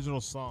we had original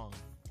song,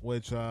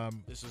 which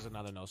this is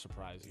another no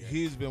surprise. Here.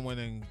 He's been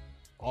winning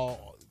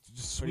all.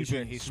 Just Pretty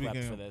sweeping, sure he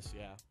swept for this,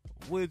 yeah.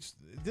 Which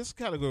this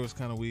category was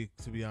kind of weak,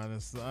 to be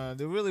honest.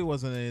 There really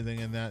wasn't anything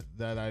in that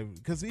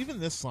because even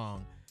this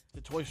song,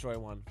 the Toy Story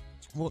one.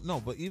 Well,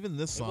 no, but even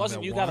this song, it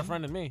wasn't "You Got a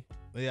Friend in Me."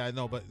 Yeah, I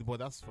know, but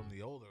that's from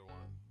the older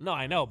one. No,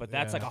 I know, but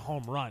that's like a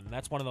home run.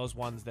 That's one of those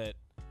ones that.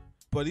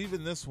 But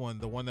even this one,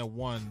 the one that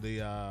won,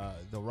 the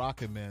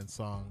Rocket Man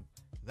song,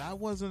 that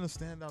wasn't a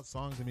standout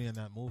song to me in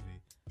that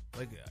movie.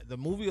 Like the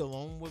movie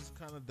alone was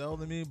kind of dull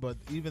to me, but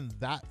even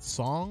that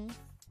song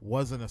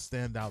wasn't a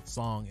standout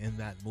song in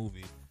that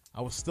movie.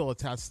 I was still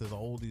attached to the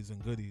oldies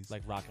and goodies,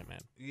 like Rocket Man.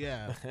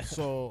 Yeah,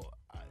 so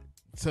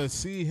to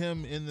see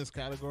him in this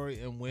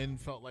category and win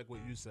felt like what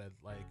you said,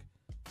 like.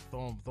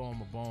 Throw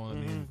him a bone. I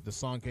mean, the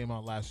song came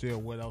out last year.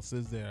 What else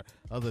is there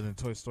other than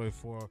Toy Story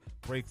 4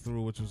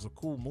 Breakthrough, which was a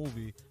cool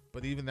movie,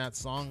 but even that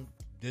song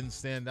didn't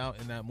stand out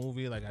in that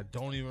movie. Like, I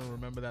don't even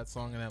remember that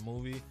song in that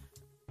movie.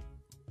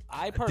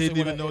 I didn't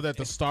even know that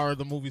the star of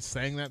the movie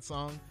sang that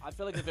song. I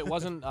feel like if it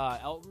wasn't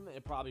Elton,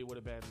 it probably would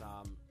have been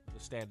the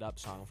stand-up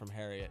song from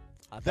Harriet.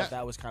 I thought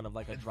that was kind of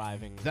like a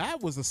driving.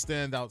 That was a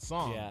standout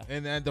song. Yeah.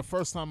 And the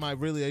first time I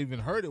really even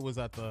heard it was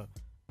at the.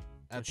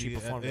 She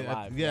performed it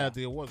live. At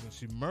the awards, and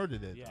she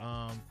murdered it.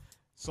 Yeah.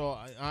 So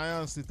I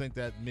honestly think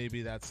that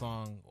maybe that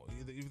song,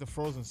 even the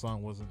Frozen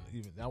song, wasn't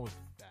even. That was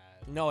bad.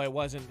 No, it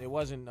wasn't. It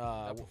wasn't.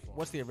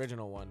 What's the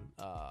original one?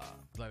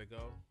 Let It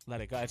Go.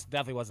 Let It Go. It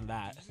definitely wasn't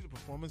that. Did you see the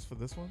performance for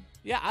this one?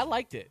 Yeah, I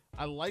liked it.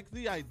 I liked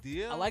the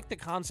idea. I liked the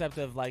concept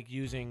of like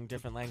using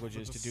different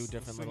languages to do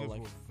different little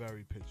like. Were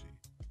very pitchy.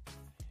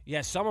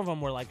 Yeah, some of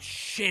them were like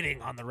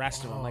shitting on the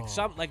rest of them.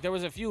 Like there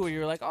was a few where you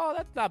were like, "Oh,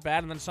 that's not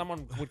bad," and then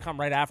someone would come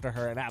right after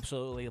her and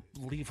absolutely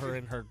leave her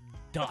in her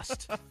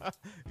dust.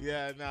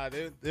 Yeah, nah,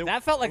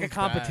 that felt like a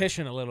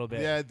competition a little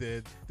bit. Yeah, it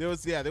did. There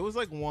was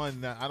like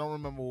one that I don't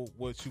remember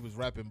what she was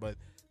repping, but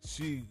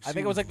I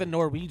think it was like the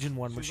Norwegian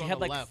one where she had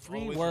like left,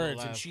 3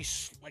 words and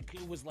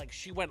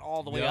she went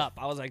all the way up.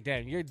 I was like,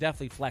 damn, you're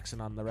definitely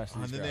flexing on the rest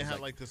of these And then girls. they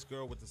had like this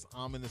girl with this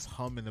ominous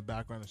hum in the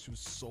background, and she was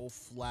so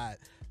flat.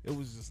 It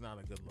was just not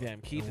a good look.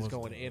 Damn, Keith is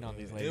going in on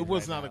these ladies. It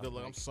was right not now. a good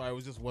look. I'm sorry,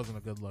 it just wasn't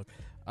a good look.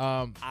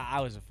 I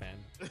was a fan.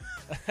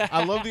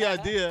 I love the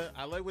idea.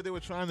 I like what they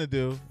were trying to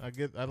do.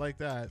 I like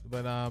that.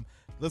 But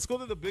let's go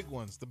to the big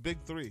ones, the big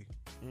 3.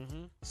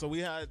 Mm-hmm. So we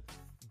had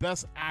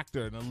Best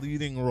Actor in a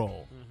Leading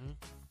Role. Mm-hmm.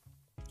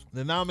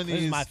 The nominees.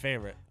 This is my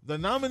favorite. The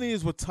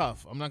nominees were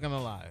tough. I'm not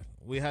gonna lie.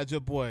 We had your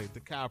boy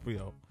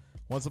DiCaprio,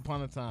 Once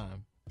Upon a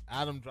Time,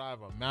 Adam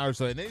Driver, Marriage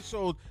Story, and they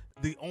showed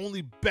the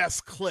only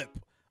best clip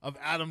of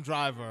Adam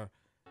Driver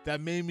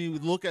that made me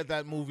look at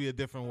that movie a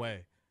different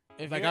way.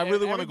 I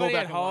really want to go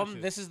back at home, and watch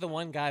it. This is the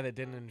one guy that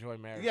didn't enjoy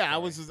Marriage Yeah, Story. I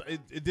was just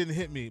it didn't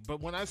hit me. But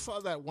when I saw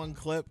that one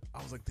clip,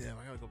 I was like, damn,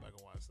 I gotta go back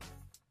and watch that.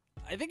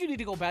 I think you need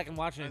to go back and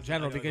watch it in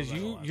general because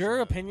your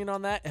opinion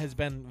on that has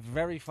been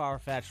very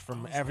far-fetched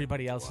from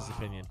everybody else's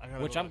opinion,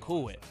 which I'm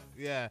cool with.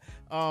 Yeah.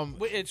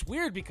 It's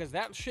weird because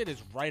that shit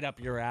is right up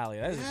your alley.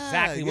 That is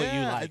exactly what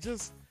you like.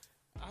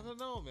 I don't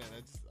know, man.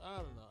 I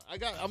don't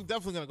know. I'm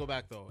definitely gonna go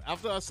back though.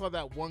 After I saw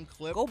that one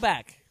clip, go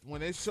back.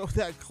 When they showed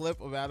that clip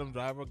of Adam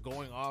Driver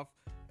going off,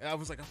 and I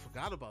was like, I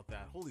forgot about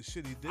that. Holy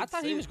shit, he did. I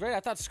thought he was great.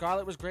 I thought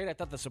Scarlett was great. I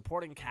thought the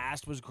supporting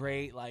cast was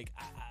great. Like,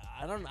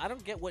 I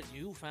don't get what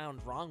you found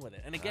wrong with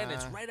it. And again,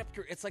 it's right up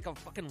your. It's like a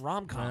fucking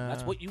rom-com.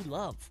 That's what you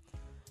love.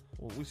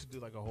 Well, we should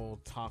do like a whole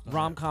talk on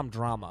rom-com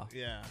drama.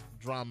 Yeah,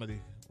 dramedy.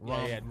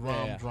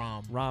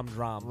 Rom-dram.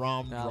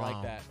 I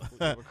like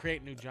that. We're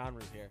creating new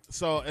genres here.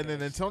 So, and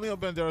then Antonio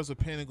Banderas with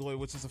Pain and Glory,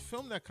 which is a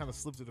film that kind of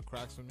slipped through the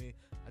cracks for me.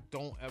 I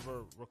don't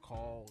ever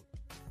recall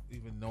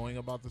even knowing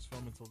about this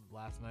film until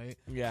last night.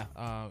 Yeah.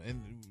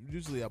 And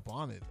usually up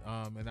on it.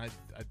 And I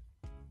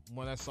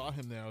when I saw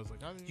him there, I was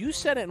like, you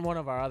said it in one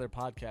of our other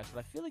podcasts, but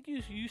I feel like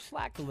you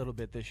slacked a little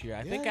bit this year.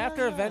 I think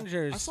after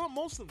Avengers, I saw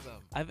most of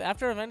them.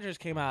 After Avengers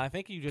came out, I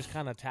think you just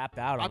kind of tapped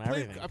out on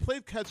everything. I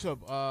played catch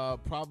up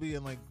probably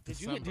in like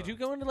December. Did you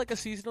go into like a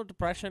seasonal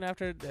depression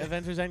after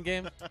Avengers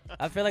Endgame?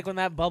 I feel like when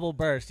that bubble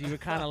burst, you were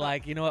kind of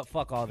like, you know what,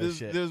 fuck all this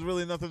shit. There's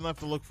really nothing left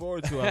to look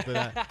forward to after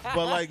that.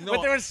 But like no,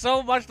 but there was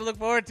so much to look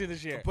forward to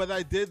this year. But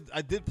I did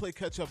play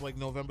catch up like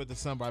November,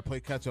 December. I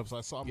played catch up, so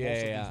I saw most of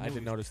these movies. I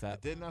did notice that.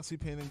 I did not see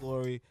Pain and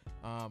Glory.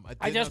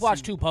 I just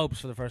watched Two Popes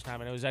for the first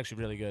time, and it was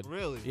actually really good.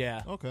 Really?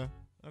 Yeah. Okay.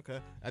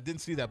 I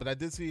didn't see that, but I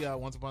did see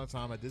Once Upon a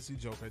Time. I did see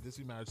Joker. I did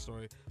see Marriage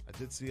Story. I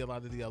did see a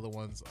lot of the other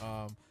ones.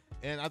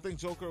 And I think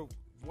Joker,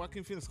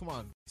 Joaquin Phoenix, come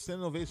on,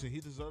 standing ovation. He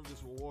deserved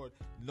this award.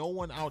 No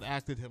one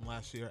outacted him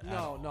last year.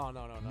 No.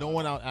 No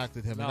one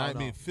outacted him. And I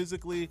mean,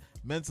 physically,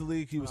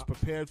 mentally, he was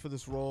prepared for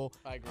this role.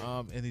 I agree.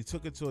 And he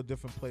took it to a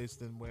different place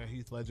than where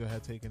Heath Ledger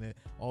had taken it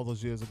all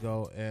those years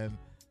ago. And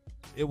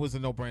it was a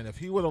no-brainer. If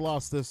he would have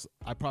lost this,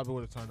 I probably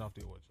would have turned off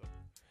the award show.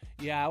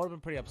 Yeah, I would have been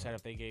pretty upset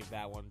if they gave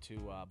that one to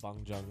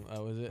Bong Joon.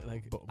 Was it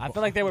like? I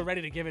feel like they were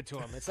ready to give it to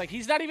him. It's like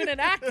he's not even an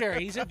actor.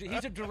 He's a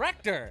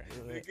director.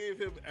 They gave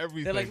him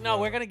everything. They're like, no,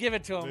 bro. we're gonna give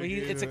it to him. They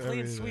gave It's a him clean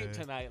everything. sweep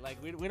tonight. Like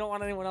we don't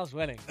want anyone else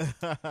winning.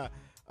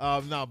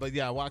 No, but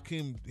yeah,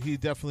 Joaquin, he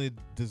definitely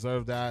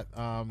deserved that.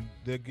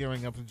 They're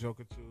gearing up for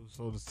Joker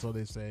 2, so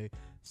they say.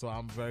 So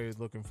I'm very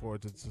looking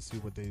forward to see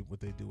what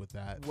they do with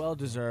that. Well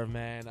deserved,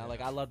 man.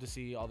 I love to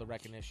see all the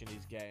recognition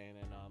he's getting,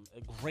 and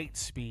a great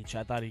speech.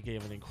 I thought he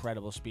gave an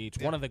incredible speech.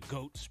 Yeah. One of the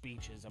GOAT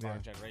speaches of our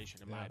Yeah. generation,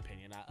 in my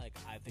opinion.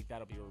 I think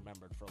that'll be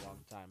remembered for a long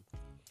time.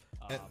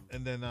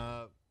 And then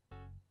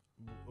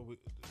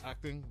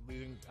acting,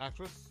 leading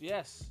actress.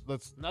 Yes,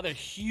 Let's. another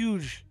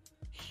huge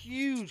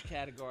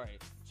category.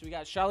 So we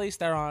got Charlize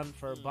Theron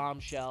for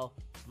Bombshell,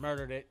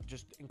 murdered it.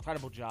 Just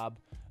incredible job.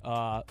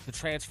 The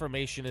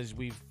transformation as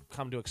we've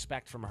come to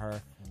expect from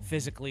her,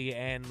 physically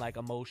and like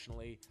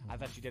emotionally. I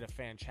thought she did a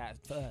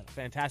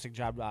fantastic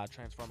job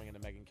transforming into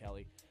Megyn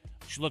Kelly.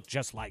 She looked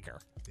just like her.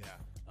 Yeah.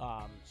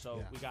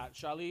 We got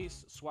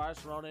Charlize,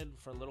 Saoirse Ronan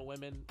for Little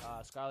Women,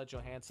 Scarlett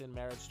Johansson,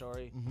 Marriage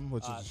Story.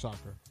 Which is a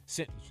shocker.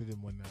 She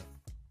didn't win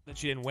that. That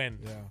she didn't win.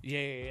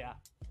 Yeah.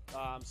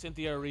 Yeah.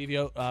 Cynthia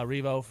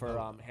Erivo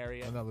for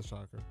Harriet. Another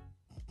shocker.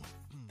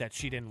 That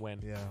she didn't win.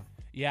 Yeah.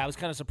 Yeah, I was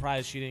kind of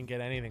surprised she didn't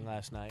get anything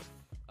last night.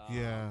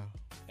 Yeah.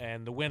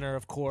 And the winner,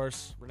 of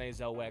course, Renee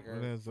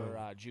Zellweger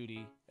for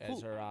Judy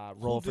as her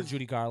role for does-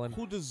 Judy Garland.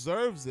 Who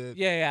deserves it?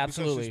 Yeah, because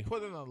absolutely. she's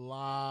put in a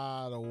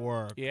lot of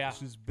work. Yeah.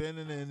 She's been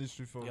in the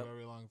industry for a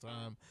very long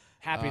time.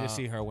 Happy to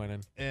see her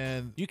winning.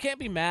 And You can't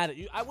be mad at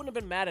you. I wouldn't have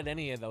been mad at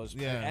any of those.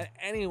 Yeah. At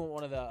any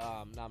one of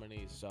the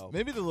nominees. So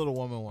maybe the Little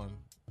Woman one.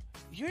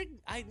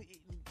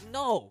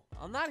 No,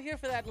 I'm not here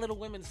for that Little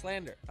Women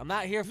slander. I'm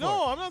not here for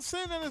No, it. I'm not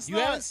saying that it's You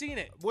not. haven't seen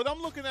it. What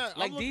I'm looking at,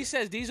 Like I'm D looking,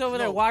 says, D's over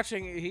there No.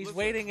 watching. He's Listen.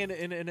 waiting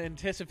in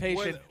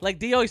anticipation. What- Like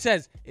D always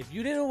says, if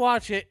you didn't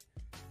watch it,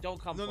 don't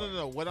come. No.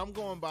 for it. What I'm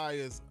going by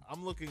is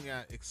I'm looking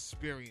at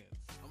experience.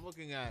 I'm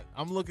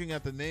looking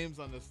at the names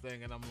on this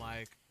thing, and I'm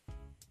like,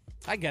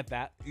 I get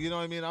that. you know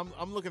what I mean?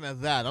 I'm looking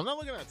at that. I'm not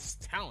looking at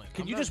talent.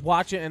 Can I'm you not- just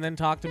watch it and then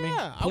talk to me,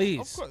 Yeah, please?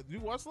 Of course. You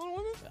watch Little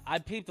Women? I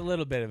peeped a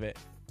little bit of it.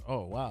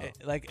 Oh wow. I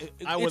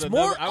It's would've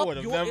more. never- I up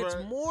would've your, never-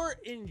 It's more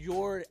in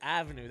your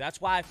avenue. That's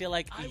why I feel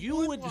like I you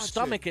would would watch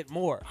stomach it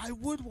more. I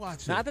would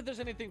watch it. Not that there's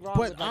anything wrong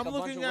but with like I'm a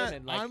bunch looking of at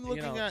women. Like, I'm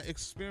looking at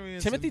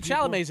experience. Timothy and people-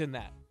 Chalamet's in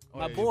that. Oh,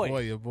 My yeah, boy.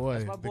 your boy,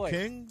 That's my boy. the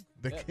king,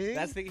 the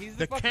Yeah, king. He's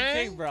the the fucking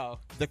Kang? king, bro.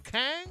 The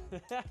Kang.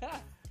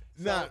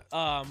 So,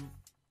 Nah.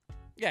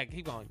 Yeah,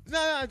 keep going.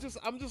 No,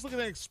 I'm just looking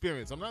at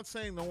experience. I'm not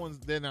saying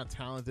they're not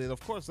talented.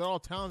 Of course, they're all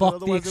talented. Fuck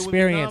the Otherwise, they wouldn't be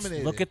experience.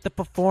 nominated. Look at the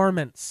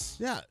performance.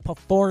 Yeah.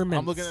 Performance.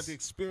 I'm looking at the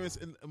experience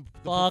in the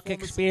Fuck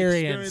performance,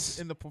 experience.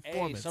 in the Hey,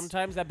 performance.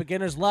 sometimes that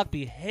beginner's luck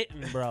be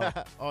hitting, bro.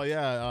 Oh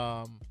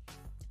yeah.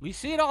 We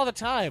see it all the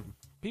time.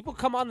 People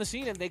come on the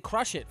scene and they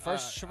crush it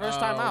first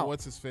time out.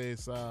 What's his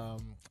face?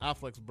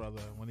 Affleck's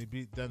brother when he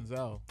beat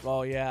Denzel.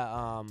 Oh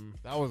yeah,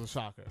 That was a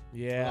shocker.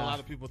 yeah. But a lot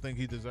of people think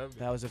he deserved it.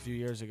 That was a few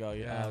years ago.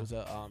 Yeah, Yeah. it was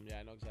a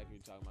I know exactly what you're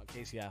talking about.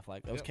 Casey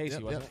Affleck. That was Yep, Casey,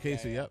 yep, wasn't yep, it?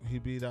 Casey. Yeah, Yep. He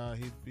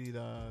beat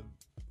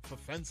for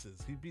fences.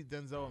 He beat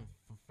Denzel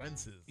for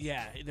fences.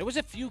 Yeah, there was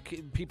a few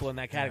people in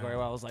that category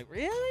where I was like,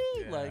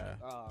 really? Yeah. Like,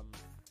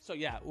 so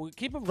yeah, we'll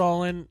keep it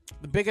rolling.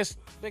 The biggest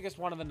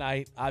one of the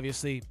night,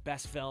 obviously,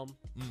 best film.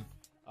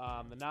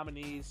 The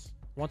nominees: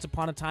 Once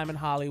Upon a Time in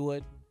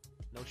Hollywood.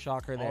 No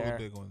shocker All there.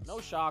 the big ones. No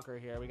shocker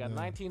here. We got Yeah.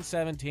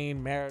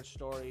 1917, Marriage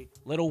Story,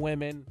 Little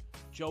Women,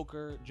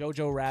 Joker,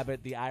 Jojo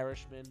Rabbit, The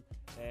Irishman,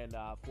 and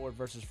Ford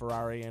versus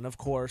Ferrari, and of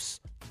course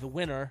the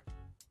winner,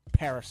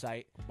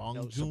 Parasite. Bong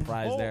No Joon-ho.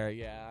 surprise there.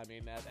 Yeah, I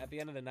mean, at the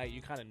end of the night,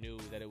 you kind of knew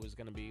that it was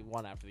going to be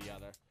one after the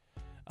other.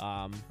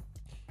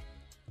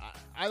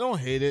 I don't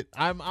hate it.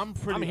 I'm I'm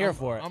here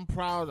for it. I'm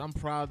proud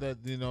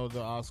that the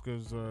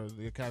Oscars or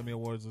the Academy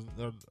Awards are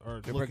They're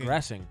looking,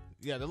 progressing.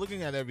 Yeah, they're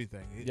looking at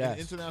everything. Yes. An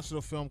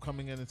international film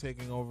coming in and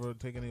taking the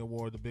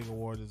award, the big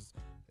award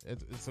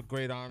it's a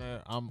great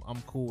honor. I'm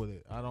cool with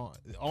it.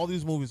 All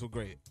these movies were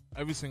great.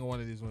 Every single one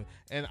of these movies.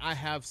 And I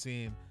have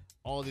seen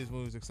all these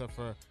movies except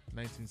for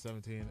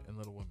 1917 and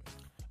Little Women.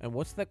 And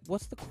what's the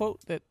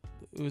quote that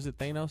was it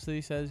Thanos that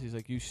he says? He's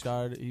like, you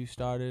started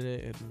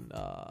it, and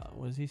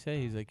what does he say?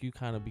 He's like, you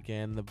kind of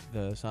began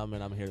the something,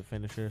 and I'm here to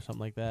finish it, or something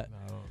like that. No,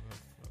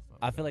 that's not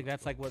I feel like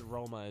that's like what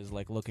Roma is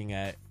like looking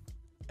at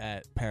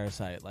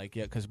Parasite. Like,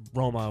 yeah, because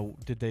Roma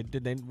did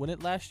they win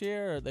it last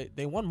year? Or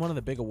they won one of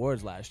the big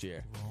awards last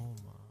year. Roma.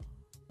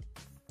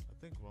 I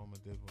think Roma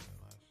did win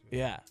it last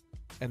year. Yeah,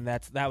 and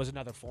that was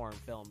another foreign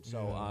film.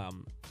 So Yeah.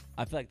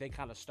 I feel like they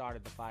kind of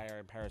started the fire,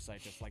 and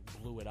Parasite just like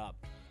blew it up.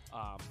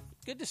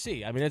 Good to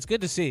see. I mean, it's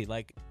good to see.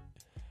 Like,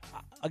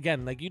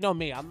 again, like you know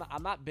me, I'm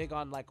not big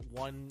on like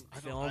one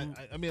film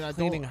I mean,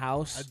 cleaning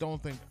house. I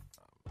don't think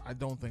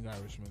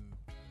Irishman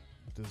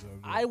deserved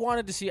it. I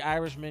wanted to see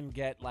Irishman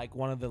get like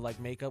one of the like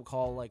makeup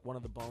call, like one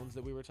of the bones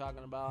that we were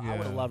talking about. I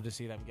would have loved to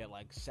see them get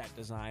like set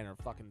design or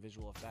fucking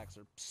visual effects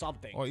or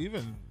something. Or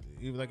even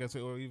like I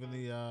said, or even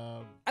the.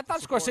 I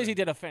thought Scorsese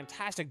did a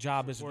fantastic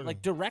job as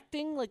like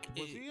directing. Like,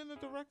 was he in the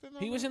director?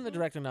 He was in the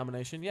director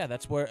nomination. Yeah,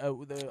 that's where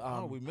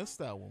we missed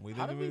that one. We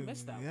how didn't did even we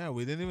miss that one? Yeah,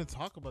 we didn't even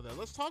talk about that.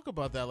 Let's talk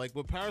about that. Like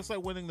with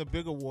Parasite winning the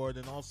big award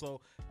and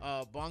also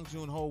Bong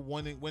Joon-ho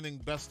winning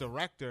Best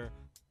Director,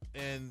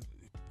 and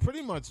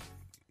pretty much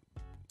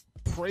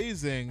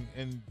praising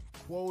and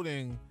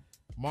quoting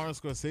Martin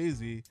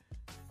Scorsese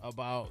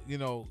about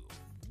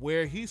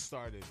where he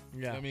started.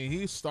 Yeah, I mean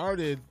he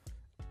started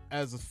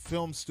as a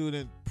film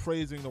student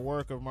praising the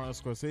work of Martin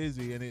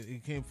Scorsese, and he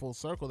came full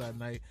circle that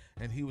night,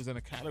 and he was in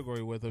a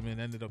category with him and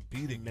ended up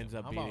beating him.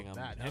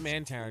 Him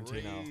and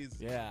Tarantino. Crazy.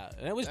 Yeah,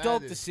 and it was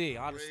dope to see,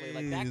 honestly.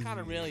 Like, that kind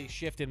of really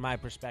shifted my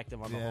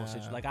perspective on the whole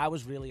situation. Like, I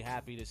was really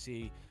happy to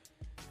see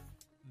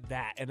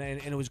that, and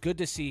it was good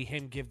to see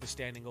him give the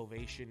standing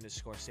ovation to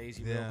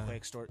Scorsese real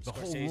quick.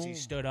 Scorsese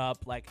stood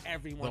up, like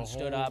everyone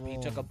stood up. He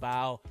took a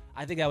bow.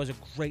 I think that was a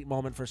great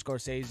moment for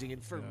Scorsese,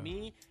 and for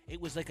me, it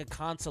was like a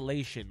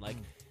consolation. Like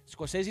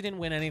Scorsese didn't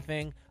win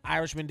anything,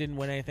 Irishman didn't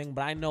win anything,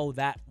 but I know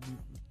that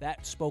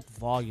spoke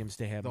volumes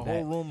to him. The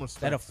whole room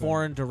respects that a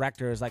foreign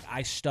director is like,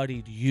 I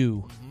studied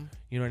you. Mm-hmm.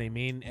 You know what I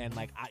mean? And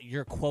like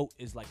your quote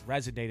is like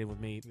resonated with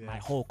me my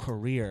whole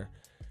career.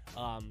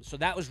 So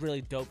that was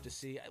really dope to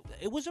see.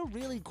 It was a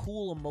really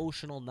cool,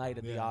 emotional night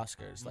at the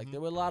Oscars. Like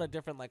there were a lot of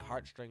different like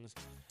heartstrings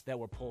that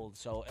were pulled.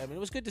 So I mean, it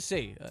was good to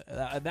see.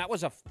 That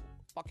was a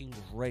fucking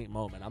great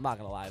moment. I'm not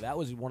gonna lie. That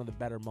was one of the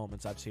better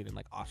moments I've seen in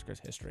like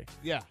Oscars history.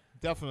 Yeah,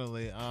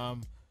 definitely.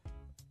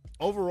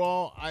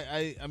 Overall,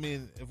 I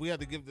mean, if we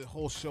had to give the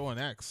whole show an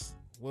X,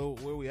 where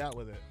we at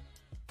with it?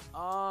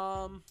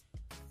 I'd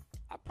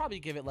probably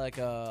give it like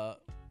a.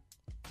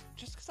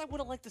 Just because I would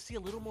have liked to see a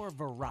little more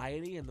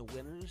variety in the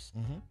winners,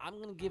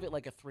 I'm going to give it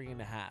like a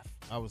 3.5.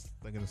 I was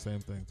thinking the same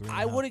thing.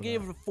 I would have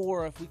gave it a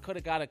 4 if we could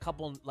have got a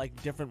couple like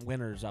different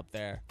winners up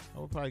there. I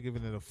would probably give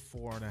it a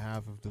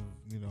 4.5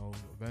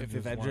 if the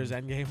Avengers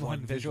Endgame won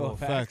visual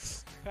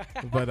effects.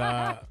 But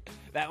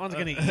that one's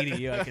going to eat at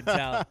you, I can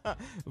tell.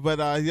 But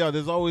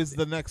there's always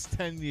the next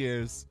 10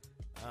 years.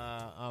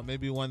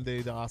 Maybe one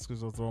day the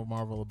Oscars will throw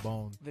Marvel a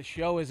bone. The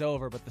show is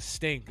over, but the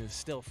stink is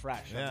still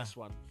fresh on this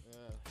one.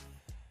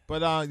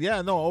 But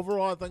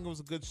overall, I think it was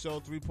a good show.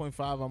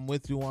 3.5. I'm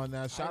with you on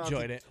that. I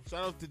enjoyed it.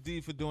 Shout out to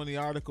D for doing the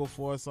article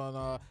for us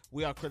on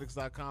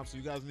wearecritics.com. So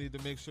you guys need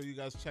to make sure you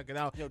guys check it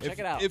out. Check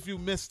it out. If you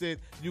missed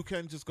it, you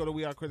can just go to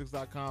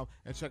wearecritics.com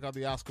and check out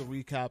the Oscar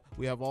recap.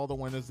 We have all the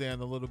winners there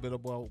and a little bit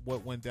about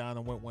what went down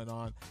and what went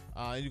on.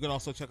 And you can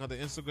also check out the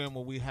Instagram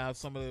where we have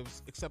some of the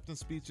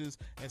acceptance speeches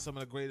and some of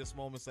the greatest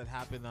moments that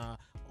happened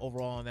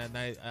overall on that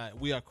night.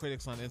 We Are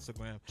Critics on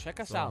Instagram. Check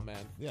us out,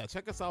 man. Yeah,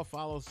 check us out.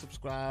 Follow,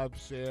 subscribe,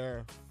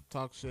 share.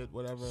 Talk shit,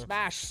 whatever.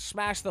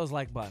 Smash those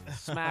like buttons.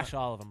 Smash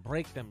all of them.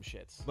 Break them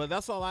shits. But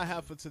that's all I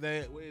have for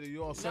today. Wait, are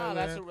you all set? No,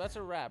 that's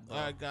a wrap, bro.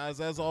 All right, guys.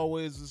 As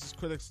always, this is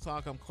Critics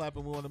Talk. I'm Klep,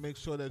 and we want to make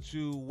sure that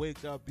you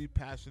wake up, be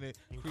passionate,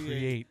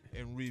 create,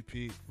 and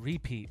repeat.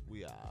 Repeat.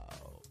 We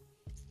out.